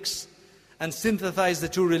and mix and synthesize the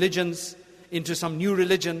two religions into some new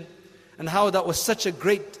religion, and how that was such a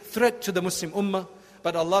great threat to the Muslim Ummah.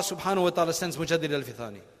 But Allah subhanahu wa ta'ala sends Mujaddid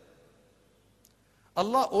al-Fithani.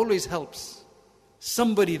 Allah always helps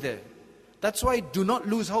somebody there. That's why do not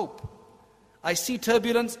lose hope. I see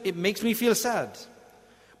turbulence, it makes me feel sad,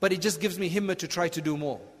 but it just gives me himmah to try to do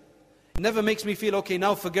more. It never makes me feel, okay,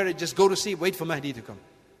 now forget it, just go to sleep, wait for Mahdi to come.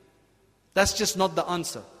 That's just not the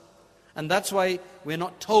answer. And that's why we're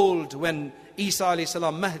not told when Isa alayhi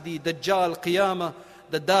salam, Mahdi, Dajjal, Qiyamah,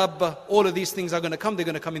 the Dabba, all of these things are going to come, they're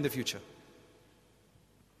going to come in the future.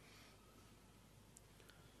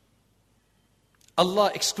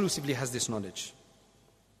 Allah exclusively has this knowledge.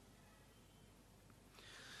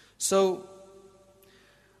 So,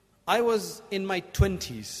 I was in my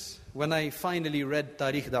 20s when I finally read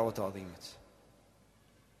Tarikh Da'wat Azimat.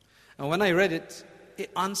 And when I read it,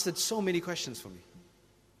 it answered so many questions for me.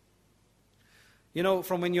 You know,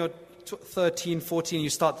 from when you're 13, 14, you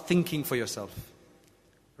start thinking for yourself,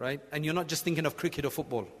 right? And you're not just thinking of cricket or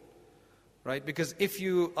football, right? Because if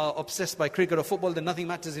you are obsessed by cricket or football, then nothing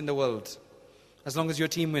matters in the world, as long as your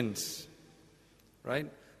team wins, right?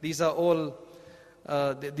 These are all,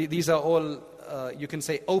 you can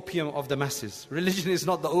say, opium of the masses. Religion is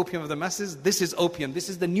not the opium of the masses. This is opium. This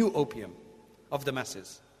is the new opium of the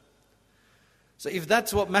masses. So if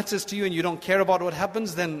that's what matters to you and you don't care about what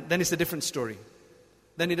happens, then it's a different story.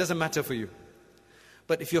 Then it doesn't matter for you.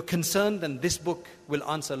 But if you're concerned, then this book will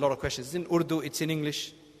answer a lot of questions. It's in Urdu, it's in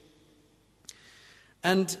English.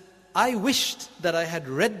 And I wished that I had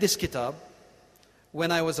read this kitab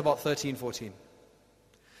when I was about 13, 14.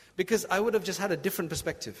 Because I would have just had a different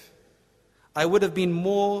perspective. I would have been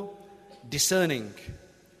more discerning,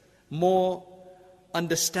 more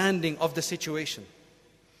understanding of the situation.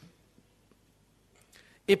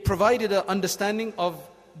 It provided an understanding of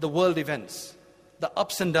the world events, the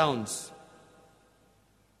ups and downs,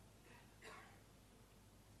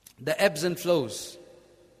 the ebbs and flows.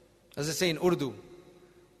 As I say in Urdu,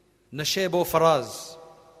 Nashebo Faraz,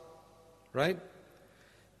 right?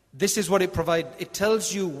 This is what it provides. It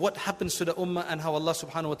tells you what happens to the ummah and how Allah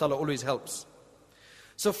subhanahu wa ta'ala always helps.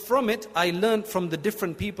 So from it, I learned from the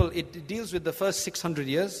different people, it deals with the first 600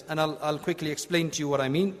 years, and I'll quickly explain to you what I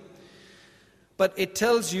mean. But it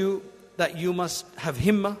tells you that you must have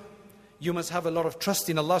himmah, you must have a lot of trust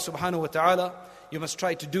in Allah subhanahu wa ta'ala, you must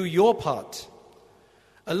try to do your part.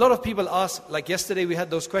 A lot of people ask, like yesterday we had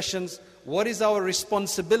those questions, what is our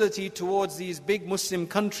responsibility towards these big Muslim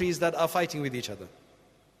countries that are fighting with each other?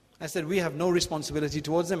 I said, we have no responsibility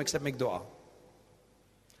towards them except make dua.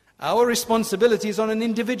 Our responsibility is on an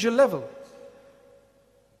individual level.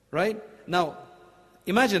 Right? Now,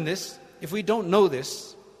 imagine this, if we don't know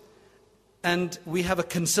this, and we have a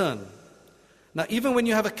concern. Now, even when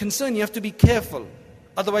you have a concern, you have to be careful.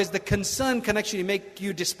 Otherwise, the concern can actually make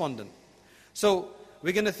you despondent. So,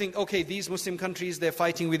 we're going to think, okay, these Muslim countries, they're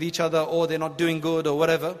fighting with each other, or they're not doing good, or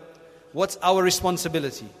whatever. What's our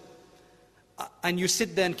responsibility? And you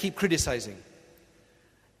sit there and keep criticizing.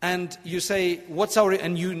 And you say,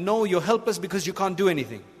 and you know you're helpless because you can't do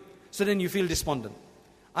anything. So then you feel despondent.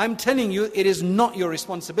 I'm telling you, it is not your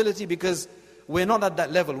responsibility because we're not at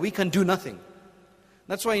that level. We can do nothing.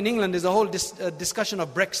 That's why in England there's a whole discussion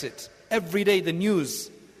of Brexit. Every day the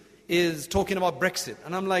news is talking about Brexit.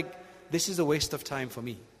 And I'm like, this is a waste of time for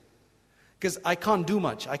me. Because I can't do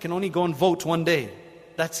much. I can only go and vote one day.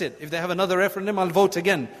 That's it. If they have another referendum, I'll vote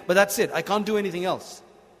again. But that's it. I can't do anything else.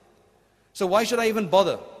 So why should I even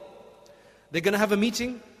bother? They're going to have a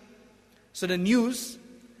meeting. So the news,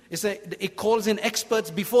 it calls in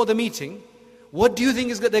experts before the meeting. What do you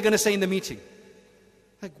think they're going to say in the meeting?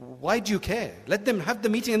 Like, why do you care? Let them have the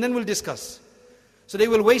meeting and then we'll discuss. So they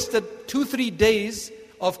will waste the 2-3 days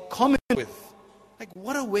of comment with. Like,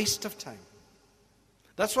 what a waste of time.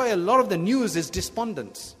 That's why a lot of the news is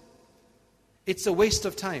despondent. It's a waste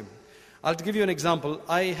of time. I'll give you an example.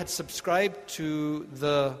 I had subscribed to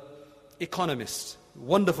The Economist.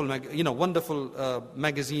 Wonderful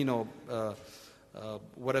magazine or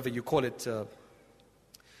whatever you call it.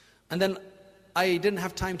 And then I didn't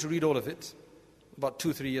have time to read all of it about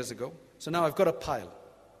 2-3 years ago. So now I've got a pile.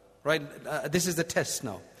 Right? This is the test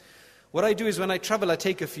now. What I do is when I travel, I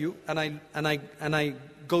take a few and I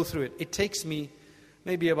go through it. It takes me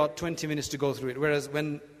maybe about 20 minutes to go through it. Whereas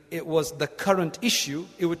when it was the current issue,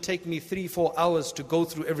 it would take me 3-4 hours to go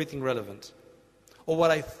through everything relevant. Or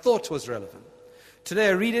what I thought was relevant. Today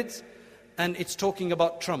I read it and it's talking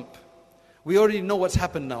about Trump. We already know what's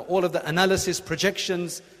happened now. All of the analysis,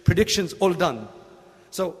 projections, predictions, all done.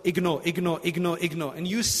 So ignore. And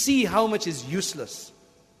you see how much is useless.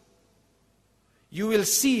 You will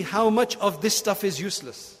see how much of this stuff is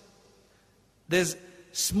useless. There's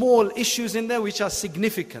small issues in there which are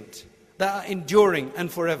significant, that are enduring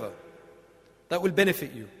and forever, that will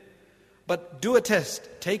benefit you. But do a test.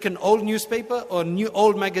 Take an old newspaper or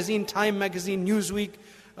old magazine, Time magazine, Newsweek,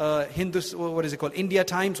 India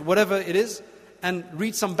Times, whatever it is, and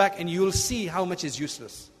read some back and you'll see how much is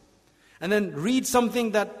useless. And then read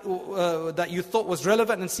something that you thought was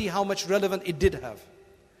relevant and see how much relevant it did have.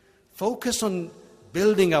 Focus on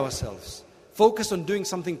building ourselves. Focus on doing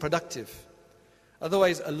something productive.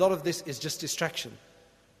 Otherwise, a lot of this is just distraction.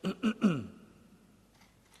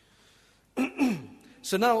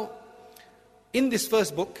 So now, in this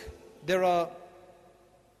first book,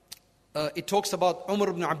 it talks about Umar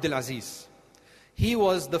ibn Abdul Aziz. He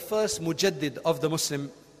was the first mujaddid of the Muslim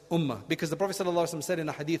Ummah. Because the Prophet ﷺ said in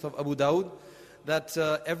a hadith of Abu Dawud that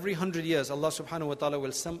every 100 years, Allah subhanahu wa ta'ala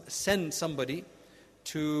will send somebody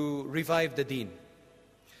to revive the deen.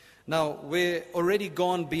 Now, we're already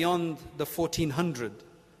gone beyond the 1400.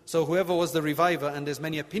 So whoever was the reviver, and there's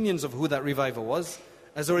many opinions of who that reviver was,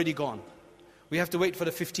 has already gone. We have to wait for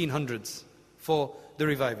the 1500s for the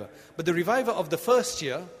reviver. But the reviver of the first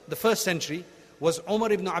century, was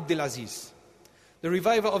Umar ibn Abdul Aziz. The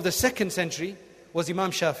reviver of the second century was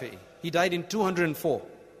Imam Shafi'i. He died in 204.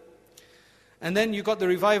 And then you got the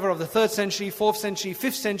reviver of the 3rd century, 4th century,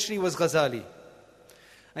 5th century was Ghazali.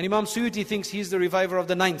 And Imam Suyuti thinks he's the reviver of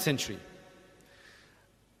the 9th century.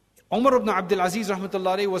 Umar ibn Abdul Aziz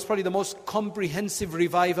rahmatullahi alayhi was probably the most comprehensive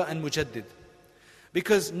reviver and mujaddid.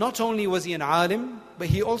 Because not only was he an alim, but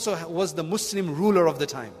he also was the Muslim ruler of the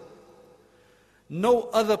time. No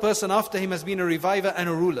other person after him has been a reviver and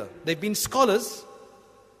a ruler. They've been scholars,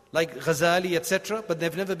 like Ghazali, etc., but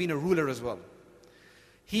they've never been a ruler as well.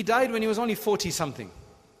 He died when he was only 40-something.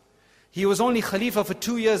 He was only Khalifa for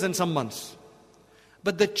 2 years and some months.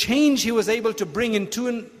 But the change he was able to bring in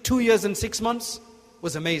 2 years and 6 months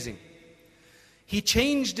was amazing. He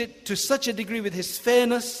changed it to such a degree with his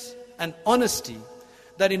fairness and honesty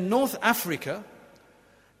that in North Africa,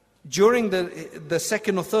 during the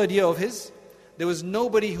second or third year of his, there was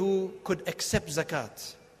nobody who could accept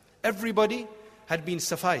zakat. Everybody had been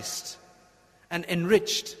sufficed and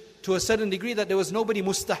enriched to a certain degree that there was nobody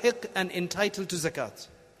mustahiq and entitled to zakat.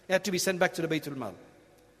 It had to be sent back to the Baytul Mal.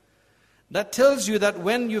 That tells you that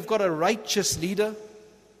when you've got a righteous leader,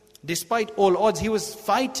 despite all odds, he was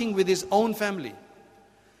fighting with his own family.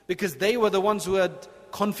 Because they were the ones who had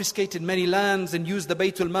confiscated many lands and used the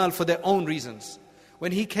Baytul Mal for their own reasons.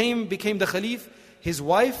 When he became the Khalif, his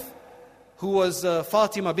wife, who was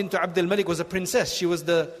Fatima bint Abdul Malik, was a princess. She was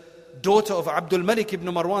the daughter of Abdul Malik ibn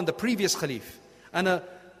Marwan, the previous Khalif. And a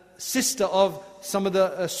sister of some of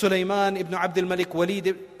the Sulaiman ibn Abdul Malik,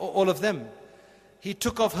 Walid, all of them. He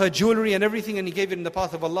took off her jewelry and everything and he gave it in the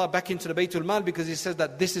path of Allah back into the Baytul Mal because he says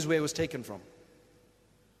that this is where it was taken from.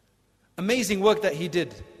 Amazing work that he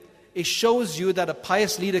did. It shows you that a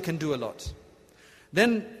pious leader can do a lot.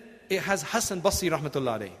 Then it has Hassan Basri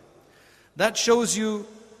rahmatullah alayhi. That shows you,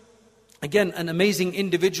 again, an amazing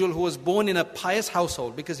individual who was born in a pious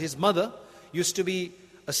household because his mother used to be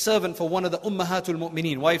a servant for one of the Ummahatul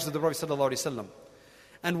Mu'mineen, wives of the Prophet sallallahu alaihi wasallam.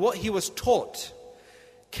 And what he was taught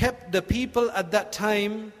kept the people at that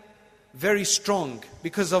time very strong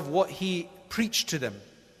because of what he preached to them.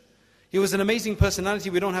 He was an amazing personality.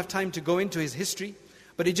 We don't have time to go into his history,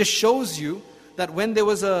 but it just shows you that when there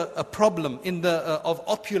was a problem of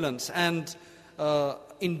opulence and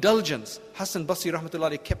indulgence, Hassan Basri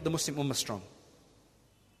rahmatullahi kept the Muslim Ummah strong.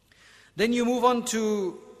 Then you move on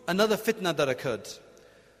to another fitna that occurred.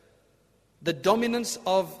 The dominance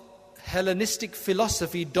of Hellenistic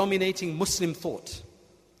philosophy dominating Muslim thought,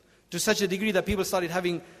 to such a degree that people started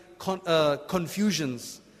having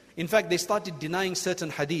confusions. In fact, they started denying certain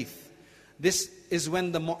hadith. This is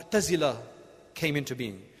when the Mu'tazila came into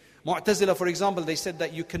being. Mu'tazila, for example, they said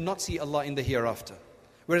that you cannot see Allah in the hereafter,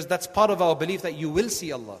 whereas that's part of our belief that you will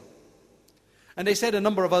see Allah. And they said a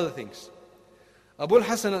number of other things. Abu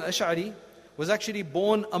al-Hasan al-Ash'ari was actually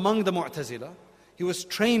born among the Mu'tazila. He was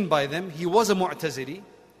trained by them. He was a Mu'tazili.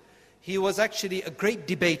 He was actually a great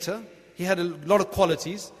debater. He had a lot of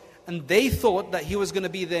qualities. And they thought that he was going to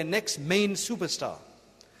be their next main superstar.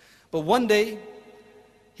 But one day,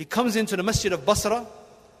 he comes into the masjid of Basra,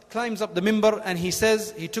 climbs up the mimbar, and he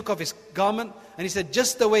says, he took off his garment, and he said,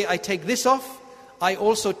 just the way I take this off, I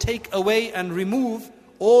also take away and remove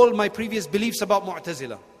all my previous beliefs about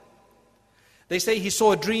Mu'tazila. They say he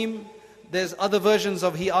saw a dream. There's other versions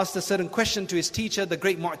of he asked a certain question to his teacher, the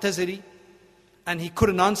great Mu'tazili, and he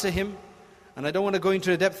couldn't answer him. And I don't want to go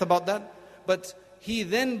into the depth about that. But he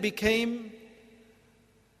then became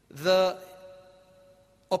the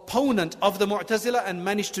opponent of the Mu'tazila and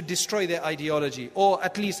managed to destroy their ideology, or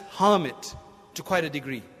at least harm it to quite a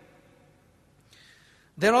degree.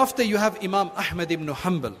 Thereafter you have Imam Ahmad ibn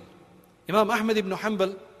Hanbal. Imam Ahmad ibn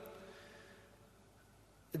Hanbal,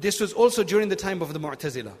 this was also during the time of the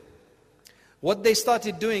Mu'tazila. What they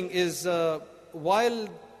started doing is, while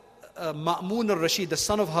Ma'mun al-Rashid, the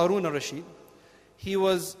son of Harun al-Rashid, he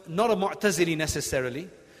was not a Mu'tazili necessarily,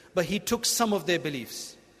 but he took some of their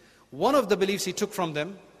beliefs. One of the beliefs he took from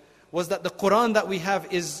them was that the Quran that we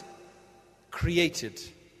have is created.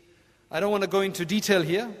 I don't want to go into detail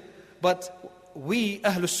here, but we,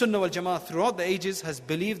 Ahlus Sunnah wal Jama'ah, throughout the ages has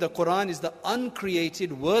believed the Quran is the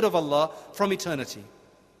uncreated word of Allah from eternity.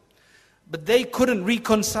 But they couldn't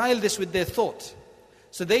reconcile this with their thought.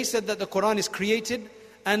 So they said that the Quran is created,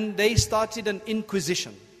 and they started an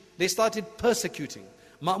inquisition. They started persecuting.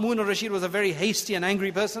 Ma'mun al-Rashid was a very hasty and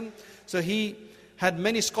angry person, so he had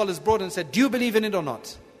many scholars brought and said, do you believe in it or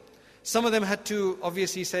not? Some of them had to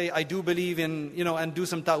obviously say, I do believe in, and do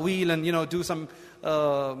some ta'wil and, do some,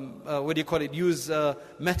 use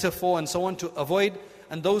metaphor and so on to avoid.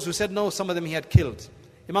 And those who said no, some of them he had killed.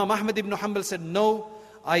 Imam Ahmad ibn Hanbal said, no,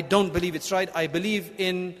 I don't believe it's right. I believe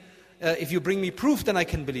in, if you bring me proof, then I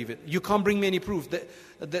can believe it. You can't bring me any proof.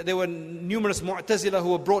 There were numerous Mu'tazila who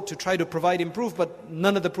were brought to try to provide him proof, but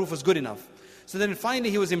none of the proof was good enough. So then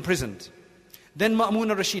finally he was imprisoned. Then Ma'mun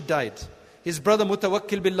al-Rashid died. His brother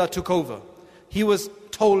Mutawakkil Billah took over. He was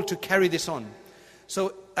told to carry this on.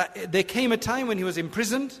 So there came a time when he was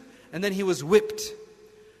imprisoned, and then he was whipped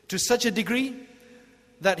to such a degree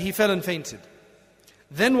that he fell and fainted.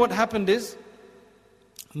 Then what happened is,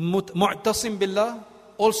 Mu'tasim Billah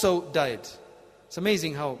also died. It's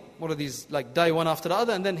amazing how all of these die one after the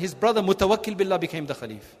other. And then his brother Mutawakkil Billah became the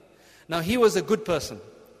Khalif. Now he was a good person.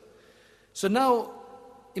 So now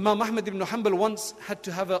Imam Ahmad ibn Hanbal once had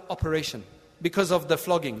to have an operation because of the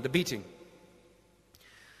flogging, the beating.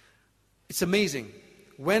 It's amazing.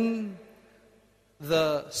 When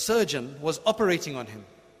the surgeon was operating on him,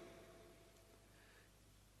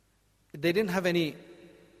 they didn't have any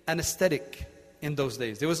anesthetic in those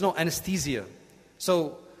days. There was no anesthesia.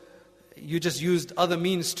 So you just used other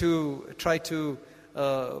means to try to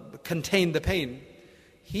contain the pain.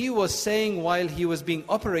 He was saying while he was being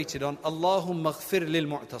operated on, Allahumma ghfir lil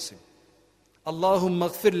mu'tasim. Allahumma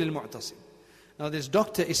ghfir lil mu'tasim. Now this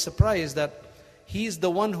doctor is surprised that he's the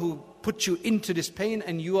one who put you into this pain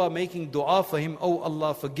and you are making dua for him. Oh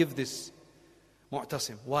Allah, forgive this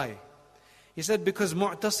mu'tasim. Why? He said, because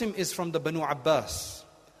mu'tasim is from the Banu Abbas,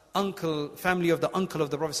 family of the uncle of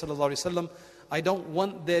the Prophet ﷺ. I don't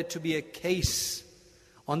want there to be a case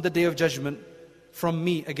on the Day of Judgment from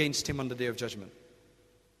me against him on the Day of Judgment.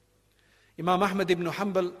 Imam Ahmad ibn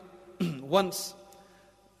Hanbal, once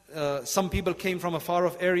some people came from a far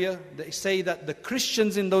off area. They say that the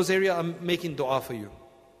Christians in those areas are making dua for you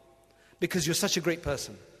because you're such a great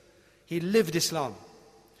person. He lived Islam.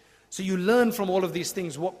 So you learn from all of these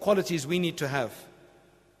things what qualities we need to have.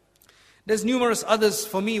 There's numerous others.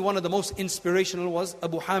 For me, one of the most inspirational was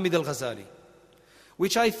Abu Hamid al-Ghazali,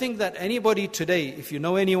 which I think that anybody today, if you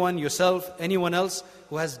know anyone, yourself, anyone else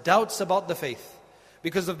who has doubts about the faith,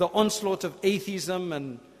 because of the onslaught of atheism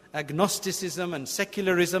and agnosticism and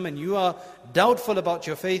secularism, and you are doubtful about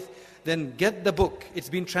your faith, then get the book. It's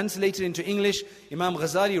been translated into English. Imam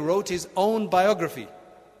Ghazali wrote his own biography.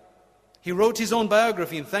 He wrote his own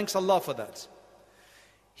biography, and thanks Allah for that.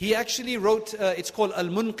 He actually wrote, it's called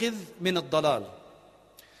Al-Munqidh min al-Dalal,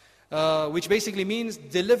 which basically means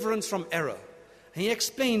deliverance from error. And he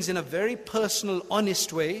explains in a very personal,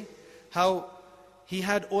 honest way how he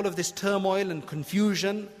had all of this turmoil and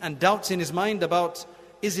confusion and doubts in his mind about,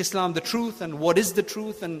 is Islam the truth, and what is the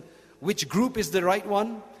truth, and which group is the right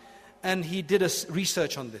one? And he did a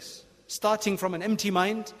research on this, starting from an empty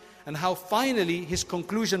mind, and how finally his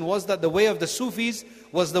conclusion was that the way of the Sufis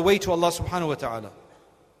was the way to Allah subhanahu wa ta'ala.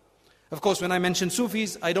 Of course, when I mention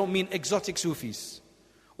Sufis, I don't mean exotic Sufis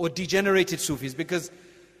or degenerated Sufis, because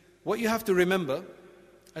what you have to remember,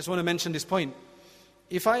 I just want to mention this point.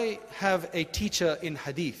 If I have a teacher in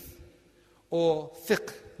hadith or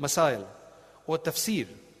fiqh, masail, or tafsir,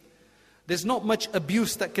 there's not much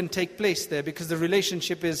abuse that can take place there because the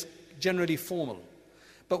relationship is generally formal.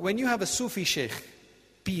 But when you have a Sufi sheikh,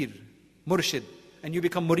 pir, murshid, and you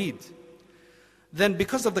become murid, then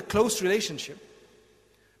because of the close relationship,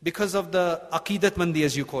 because of the aqidat mandi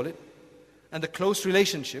as you call it, and the close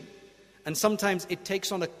relationship, and sometimes it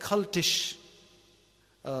takes on a cultish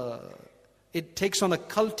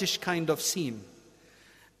kind of scene.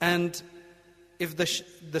 And if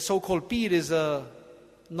the so-called pir is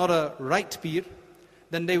not a right pir,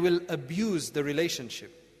 then they will abuse the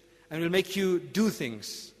relationship and will make you do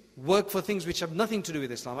things, work for things which have nothing to do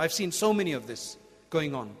with Islam. I've seen so many of this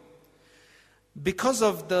going on. Because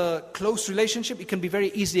of the close relationship, it can be very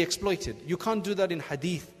easily exploited. You can't do that in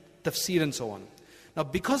hadith, tafsir and so on. Now,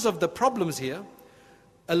 because of the problems here,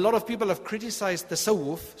 a lot of people have criticized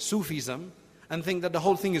tasawwuf, Sufism, and think that the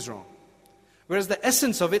whole thing is wrong. Whereas the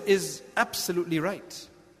essence of it is absolutely right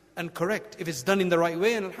and correct if it's done in the right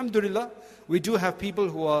way. And alhamdulillah, we do have people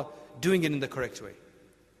who are doing it in the correct way.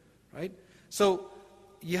 Right? So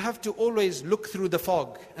you have to always look through the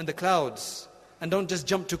fog and the clouds and don't just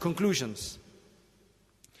jump to conclusions.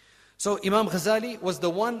 So Imam Ghazali was the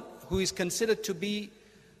one who is considered to be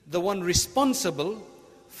the one responsible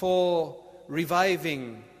for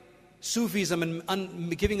reviving Sufism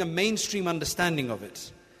and giving a mainstream understanding of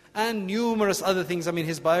it. And numerous other things. I mean,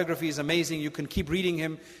 his biography is amazing. You can keep reading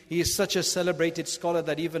him. He is such a celebrated scholar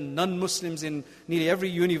that even non-Muslims in nearly every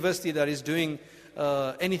university that is doing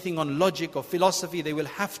anything on logic or philosophy, they will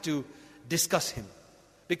have to discuss him,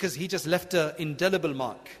 because he just left an indelible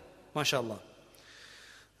mark, mashallah.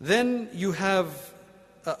 Then you have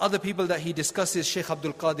other people that he discusses, Sheikh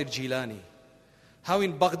Abdul Qadir Jilani. How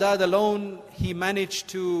in Baghdad alone, he managed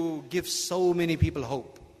to give so many people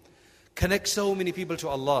hope, connect so many people to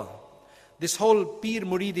Allah. This whole Pir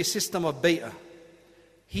Muridi system of bay'ah,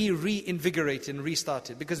 he reinvigorated and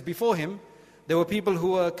restarted. Because before him, there were people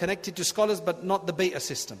who were connected to scholars, but not the bay'ah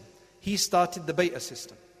system. He started the bay'ah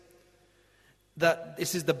system. That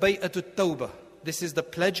this is the bay'atul tawbah. This is the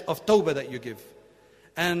pledge of tawbah that you give.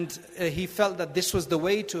 And he felt that this was the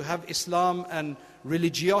way to have Islam and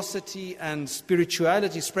religiosity and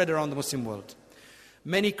spirituality spread around the Muslim world.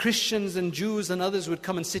 Many Christians and Jews and others would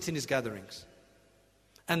come and sit in his gatherings.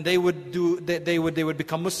 And they would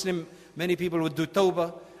become Muslim. Many people would do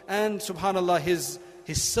tawbah. And subhanAllah, his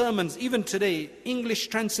sermons, even today, English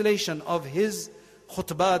translation of his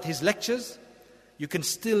khutbat, his lectures, you can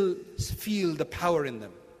still feel the power in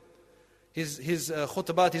them. His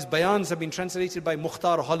khutbat, his bayans have been translated by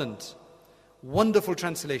Mukhtar Holland. Wonderful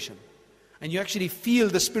translation. And you actually feel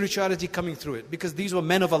the spirituality coming through it, because these were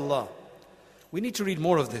men of Allah. We need to read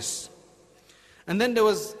more of this. And then there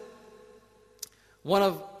was one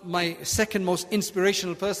of my second most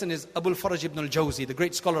inspirational person is Abul Faraj ibn al-Jawzi, the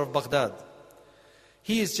great scholar of Baghdad.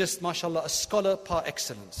 He is just, mashallah, a scholar par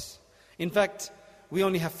excellence. In fact, we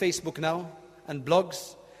only have Facebook now and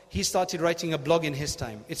blogs. He started writing a blog in his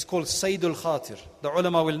time. It's called Sayyidul Khatir. The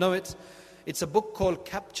ulama will know it. It's a book called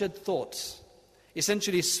Captured Thoughts.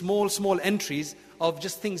 Essentially small entries of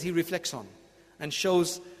just things he reflects on and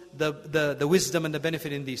shows the wisdom and the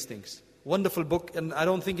benefit in these things. Wonderful book, and I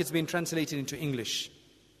don't think it's been translated into English.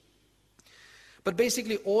 But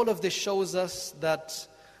basically all of this shows us that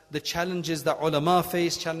the challenges that ulama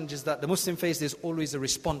face, challenges that the Muslim face, there's always a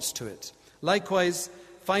response to it. Likewise,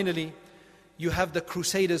 finally, you have the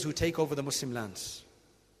crusaders who take over the Muslim lands.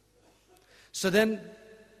 So then,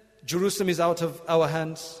 Jerusalem is out of our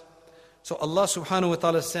hands. So Allah subhanahu wa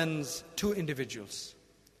ta'ala sends two individuals,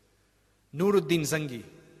 Nuruddin Zangi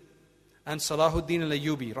and Salahuddin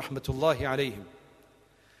al-Ayyubi, rahmatullahi alayhim.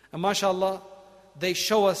 And mashallah, they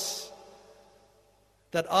show us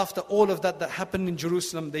that after all of that happened in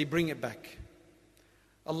Jerusalem, they bring it back.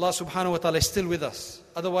 Allah subhanahu wa ta'ala is still with us.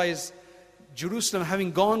 Otherwise, Jerusalem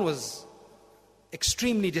having gone was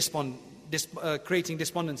extremely creating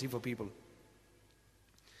despondency for people.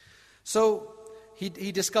 So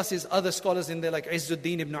he discusses other scholars in there like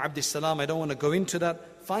Izzuddin ibn Abdus Salam. I don't want to go into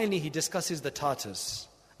that. Finally, he discusses the Tatars.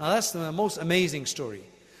 Now that's the most amazing story.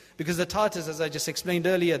 Because the Tatars, as I just explained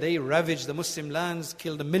earlier, they ravaged the Muslim lands,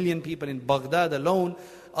 killed 1 million people in Baghdad alone,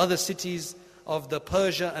 other cities of the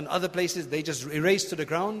Persia and other places, they just erased to the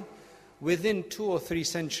ground. Within 2 or 3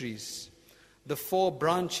 centuries, the 4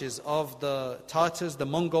 branches of the Tatars, the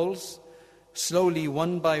Mongols, slowly,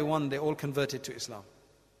 one by one, they all converted to Islam.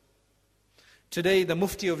 Today, the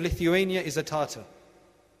Mufti of Lithuania is a Tatar.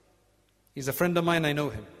 He's a friend of mine, I know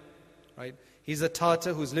him. Right? He's a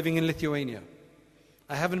Tatar who's living in Lithuania.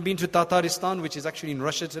 I haven't been to Tataristan, which is actually in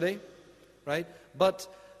Russia today. Right? But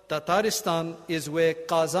Tataristan is where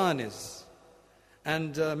Kazan is.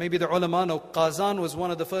 And maybe the ulama know Kazan was one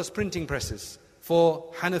of the first printing presses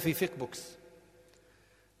for Hanafi fiqh books.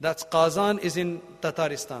 That's Kazan is in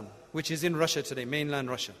Tataristan, which is in Russia today, mainland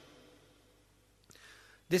Russia.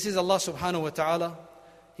 This is Allah subhanahu wa ta'ala.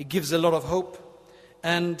 He gives a lot of hope.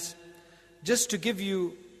 And just to give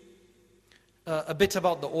you a bit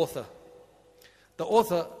about the author. The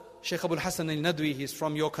author, Sheikh Abul Hasan al-Nadwi, he's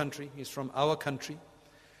from your country, he's from our country.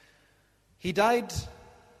 He died,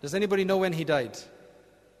 does anybody know when he died?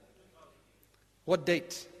 What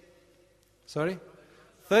date? Sorry?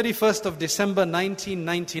 31st of December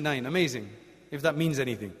 1999. Amazing, if that means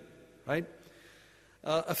anything, right?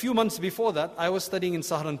 A few months before that, I was studying in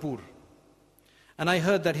Saharanpur. And I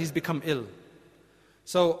heard that he's become ill.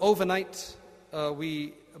 So overnight,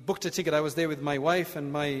 we booked a ticket. I was there with my wife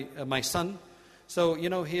and my son. So, you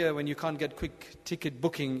know, here when you can't get quick ticket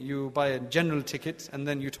booking, you buy a general ticket and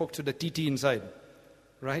then you talk to the TT inside,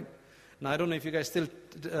 right? Now, I don't know if you guys still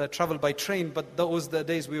travel by train, but those the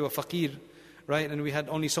days we were faqir, right? And we had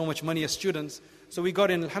only so much money as students. So we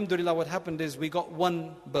got in, alhamdulillah, what happened is we got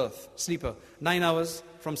one berth, sleeper, 9 hours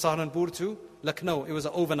from Saharanpur to Lucknow. It was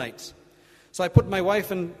an overnight. So I put my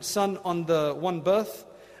wife and son on the one berth,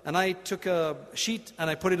 and I took a sheet and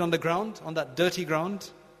I put it on the ground, on that dirty ground,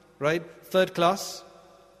 right? 3rd class,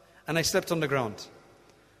 and I slept on the ground.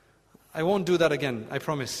 I won't do that again, I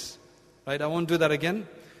promise. Right? I won't do that again.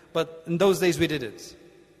 But in those days we did it.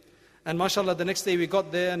 And mashallah, the next day we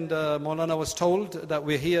got there and Maulana was told that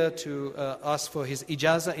we're here to ask for his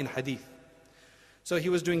ijazah in hadith. So he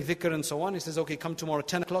was doing dhikr and so on. He says, okay, come tomorrow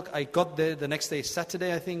 10 o'clock. I got there the next day,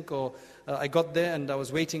 Saturday I think, or I got there and I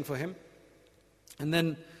was waiting for him. And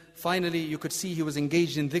then finally you could see he was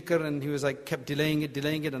engaged in dhikr and he was like kept delaying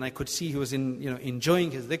it, and I could see he was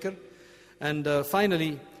enjoying his dhikr. And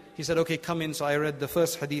finally he said, okay, come in. So I read the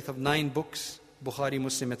first hadith of 9 books, Bukhari,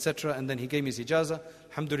 Muslim, etc. And then he gave me his ijazah,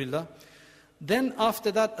 alhamdulillah. Then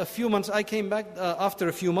after that, a few months, I came back, after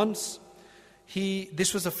a few months,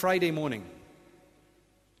 this was a Friday morning.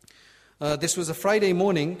 This was a Friday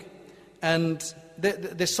morning, and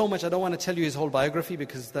there's so much, I don't want to tell you his whole biography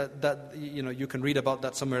because that you can read about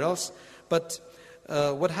that somewhere else. But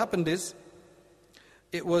what happened is,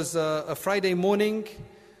 it was a Friday morning,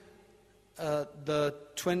 the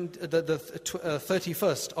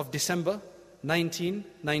 31st of December,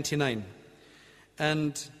 1999.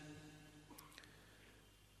 And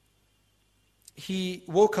he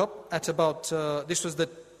woke up at about, this was the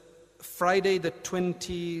Friday the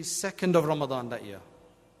 22nd of Ramadan that year.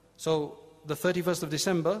 So the 31st of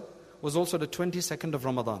December was also the 22nd of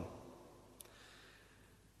Ramadan.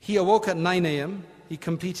 He awoke at 9 a.m. He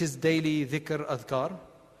completed his daily dhikr adhkar.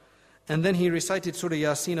 And then he recited Surah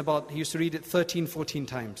Yasin he used to read it 13, 14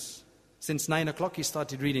 times. Since 9 o'clock he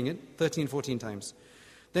started reading it 13, 14 times.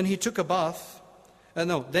 Then he took a bath.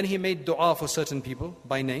 Then he made dua for certain people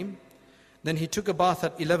by name. Then he took a bath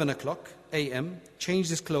at 11 o'clock a.m., changed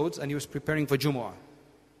his clothes, and he was preparing for Jumu'ah.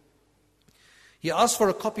 He asked for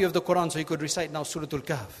a copy of the Quran so he could recite now Surah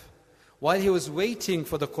Al-Kahf. While he was waiting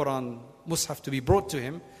for the Quran Mus'haf to be brought to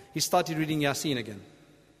him, he started reading Yasin again.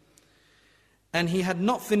 And he had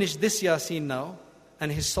not finished this Yasin now,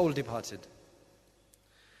 and his soul departed.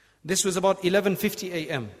 This was about 11:50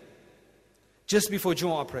 a.m., just before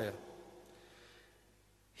Jumu'ah prayer.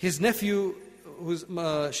 His nephew, who's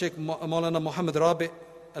Sheikh Maulana Muhammad Rabi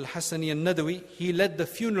al-Hassani al-Nadawi, he led the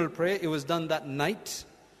funeral prayer. It was done that night,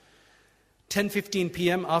 10:15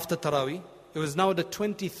 p.m. after Taraweeh. It was now the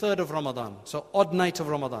 23rd of Ramadan, so odd night of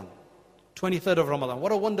Ramadan, 23rd of Ramadan.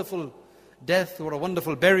 What a wonderful death, what a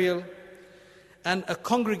wonderful burial. And a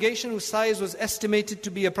congregation whose size was estimated to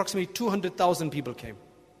be approximately 200,000 people came.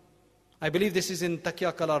 I believe this is in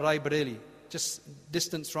Takia Kala, Rai Bareilly, just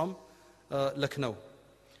distance from Lucknow.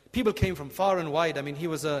 People came from far and wide. I mean, he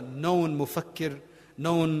was a known mufakkir,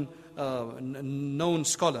 known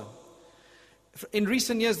scholar. In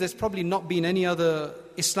recent years, there's probably not been any other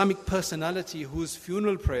Islamic personality whose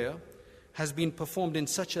funeral prayer has been performed in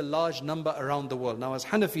such a large number around the world. Now as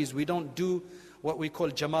Hanafis, we don't do what we call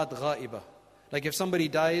Jamaat Ghaiba. Like if somebody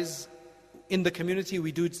dies in the community,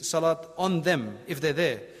 we do salat on them if they're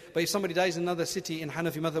there. But if somebody dies in another city in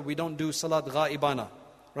Hanafi Madhab, we don't do salat ghaibana.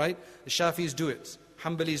 Right? The Shafis do it.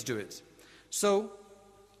 Hanbalis do it. So,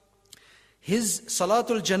 his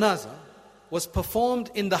Salatul Janazah was performed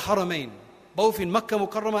in the Haramain, both in Makkah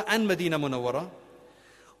Mukarramah and Medina Munawwara,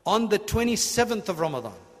 on the 27th of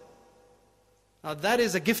Ramadan. Now that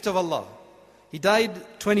is a gift of Allah. He died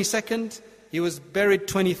 22nd, he was buried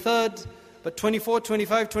 23rd, but 24,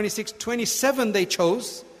 25, 26, 27 they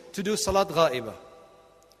chose to do Salat Ghaiba.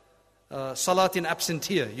 Salat in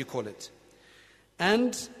absentia, you call it.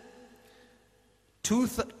 And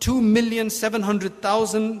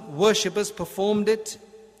 2,700,000 worshippers performed it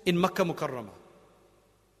in Makkah Mukarramah.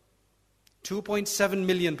 2.7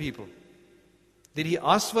 million people. Did he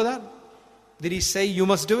ask for that? Did he say you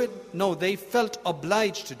must do it? No, they felt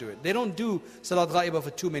obliged to do it. They don't do Salat Ghaiba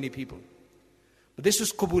for too many people. But this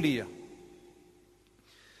was Qubuliyah.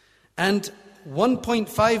 And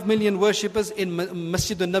 1.5 million worshippers in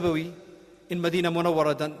Masjid al-Nabawi in Medina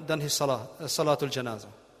Munawwara done his Salatul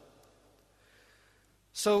Janazah.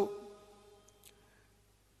 So,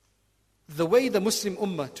 the way the Muslim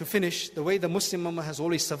Ummah, to finish, the way the Muslim Ummah has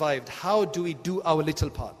always survived, how do we do our little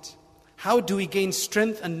part? How do we gain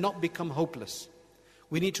strength and not become hopeless?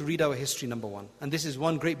 We need to read our history, number one. And this is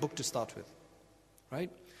one great book to start with.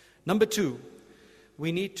 Right? Number two,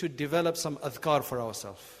 we need to develop some adhkar for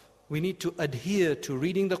ourselves. We need to adhere to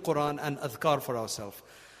reading the Quran and adhkar for ourselves.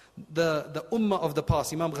 The Ummah of the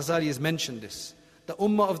past, Imam Ghazali has mentioned this. The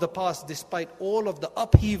Ummah of the past, despite all of the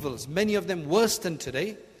upheavals, many of them worse than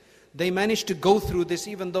today, they managed to go through this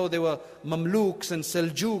even though there were Mamluks and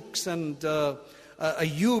Seljuks and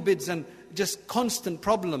Ayyubids and just constant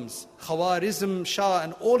problems. Khawarizm, Shah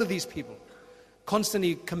and all of these people.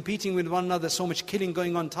 Constantly competing with one another, so much killing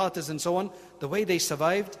going on, Tatars and so on. The way they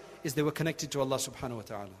survived is they were connected to Allah subhanahu wa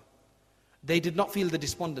ta'ala. They did not feel the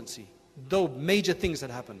despondency, though major things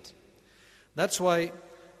had happened. That's why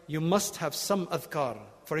you must have some adhkar.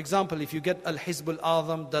 For example, if you get Al-Hizb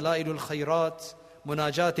Al-Azam, Dalailul Khayrat,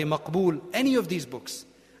 Munajat-e Maqbool, any of these books,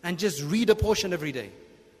 and just read a portion every day.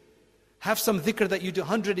 Have some dhikr that you do,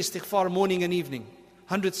 100 istighfar morning and evening,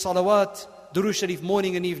 100 salawat, Durood Sharif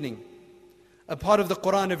morning and evening, a part of the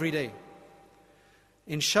Quran every day.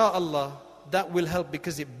 Insha'Allah, that will help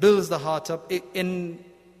because it builds the heart up, it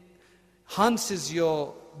enhances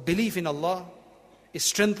your belief in Allah, it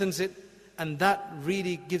strengthens it, and that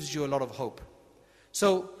really gives you a lot of hope.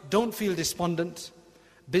 So don't feel despondent.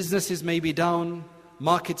 Businesses may be down,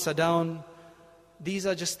 markets are down. These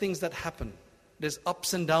are just things that happen. There's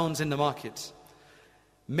ups and downs in the market.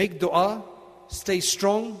 Make dua, stay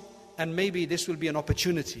strong, and maybe this will be an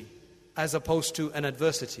opportunity as opposed to an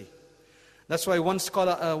adversity. That's why one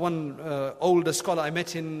scholar, older scholar I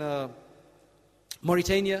met in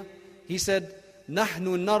Mauritania, he said,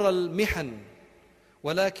 نحن نرى المحن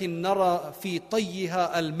ولكن نرى في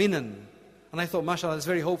طيها المنن. And I thought, mashallah, that's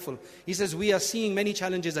very hopeful. He says, we are seeing many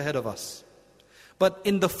challenges ahead of us. But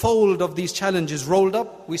in the fold of these challenges rolled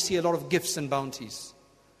up, we see a lot of gifts and bounties.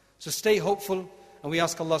 So stay hopeful, and we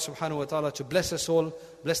ask Allah subhanahu wa ta'ala to bless us all,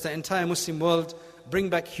 bless the entire Muslim world, bring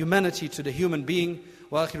back humanity to the human being.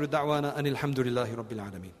 Wa akhiru da'wana anil hamdulillahi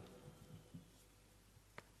rabbil alameen.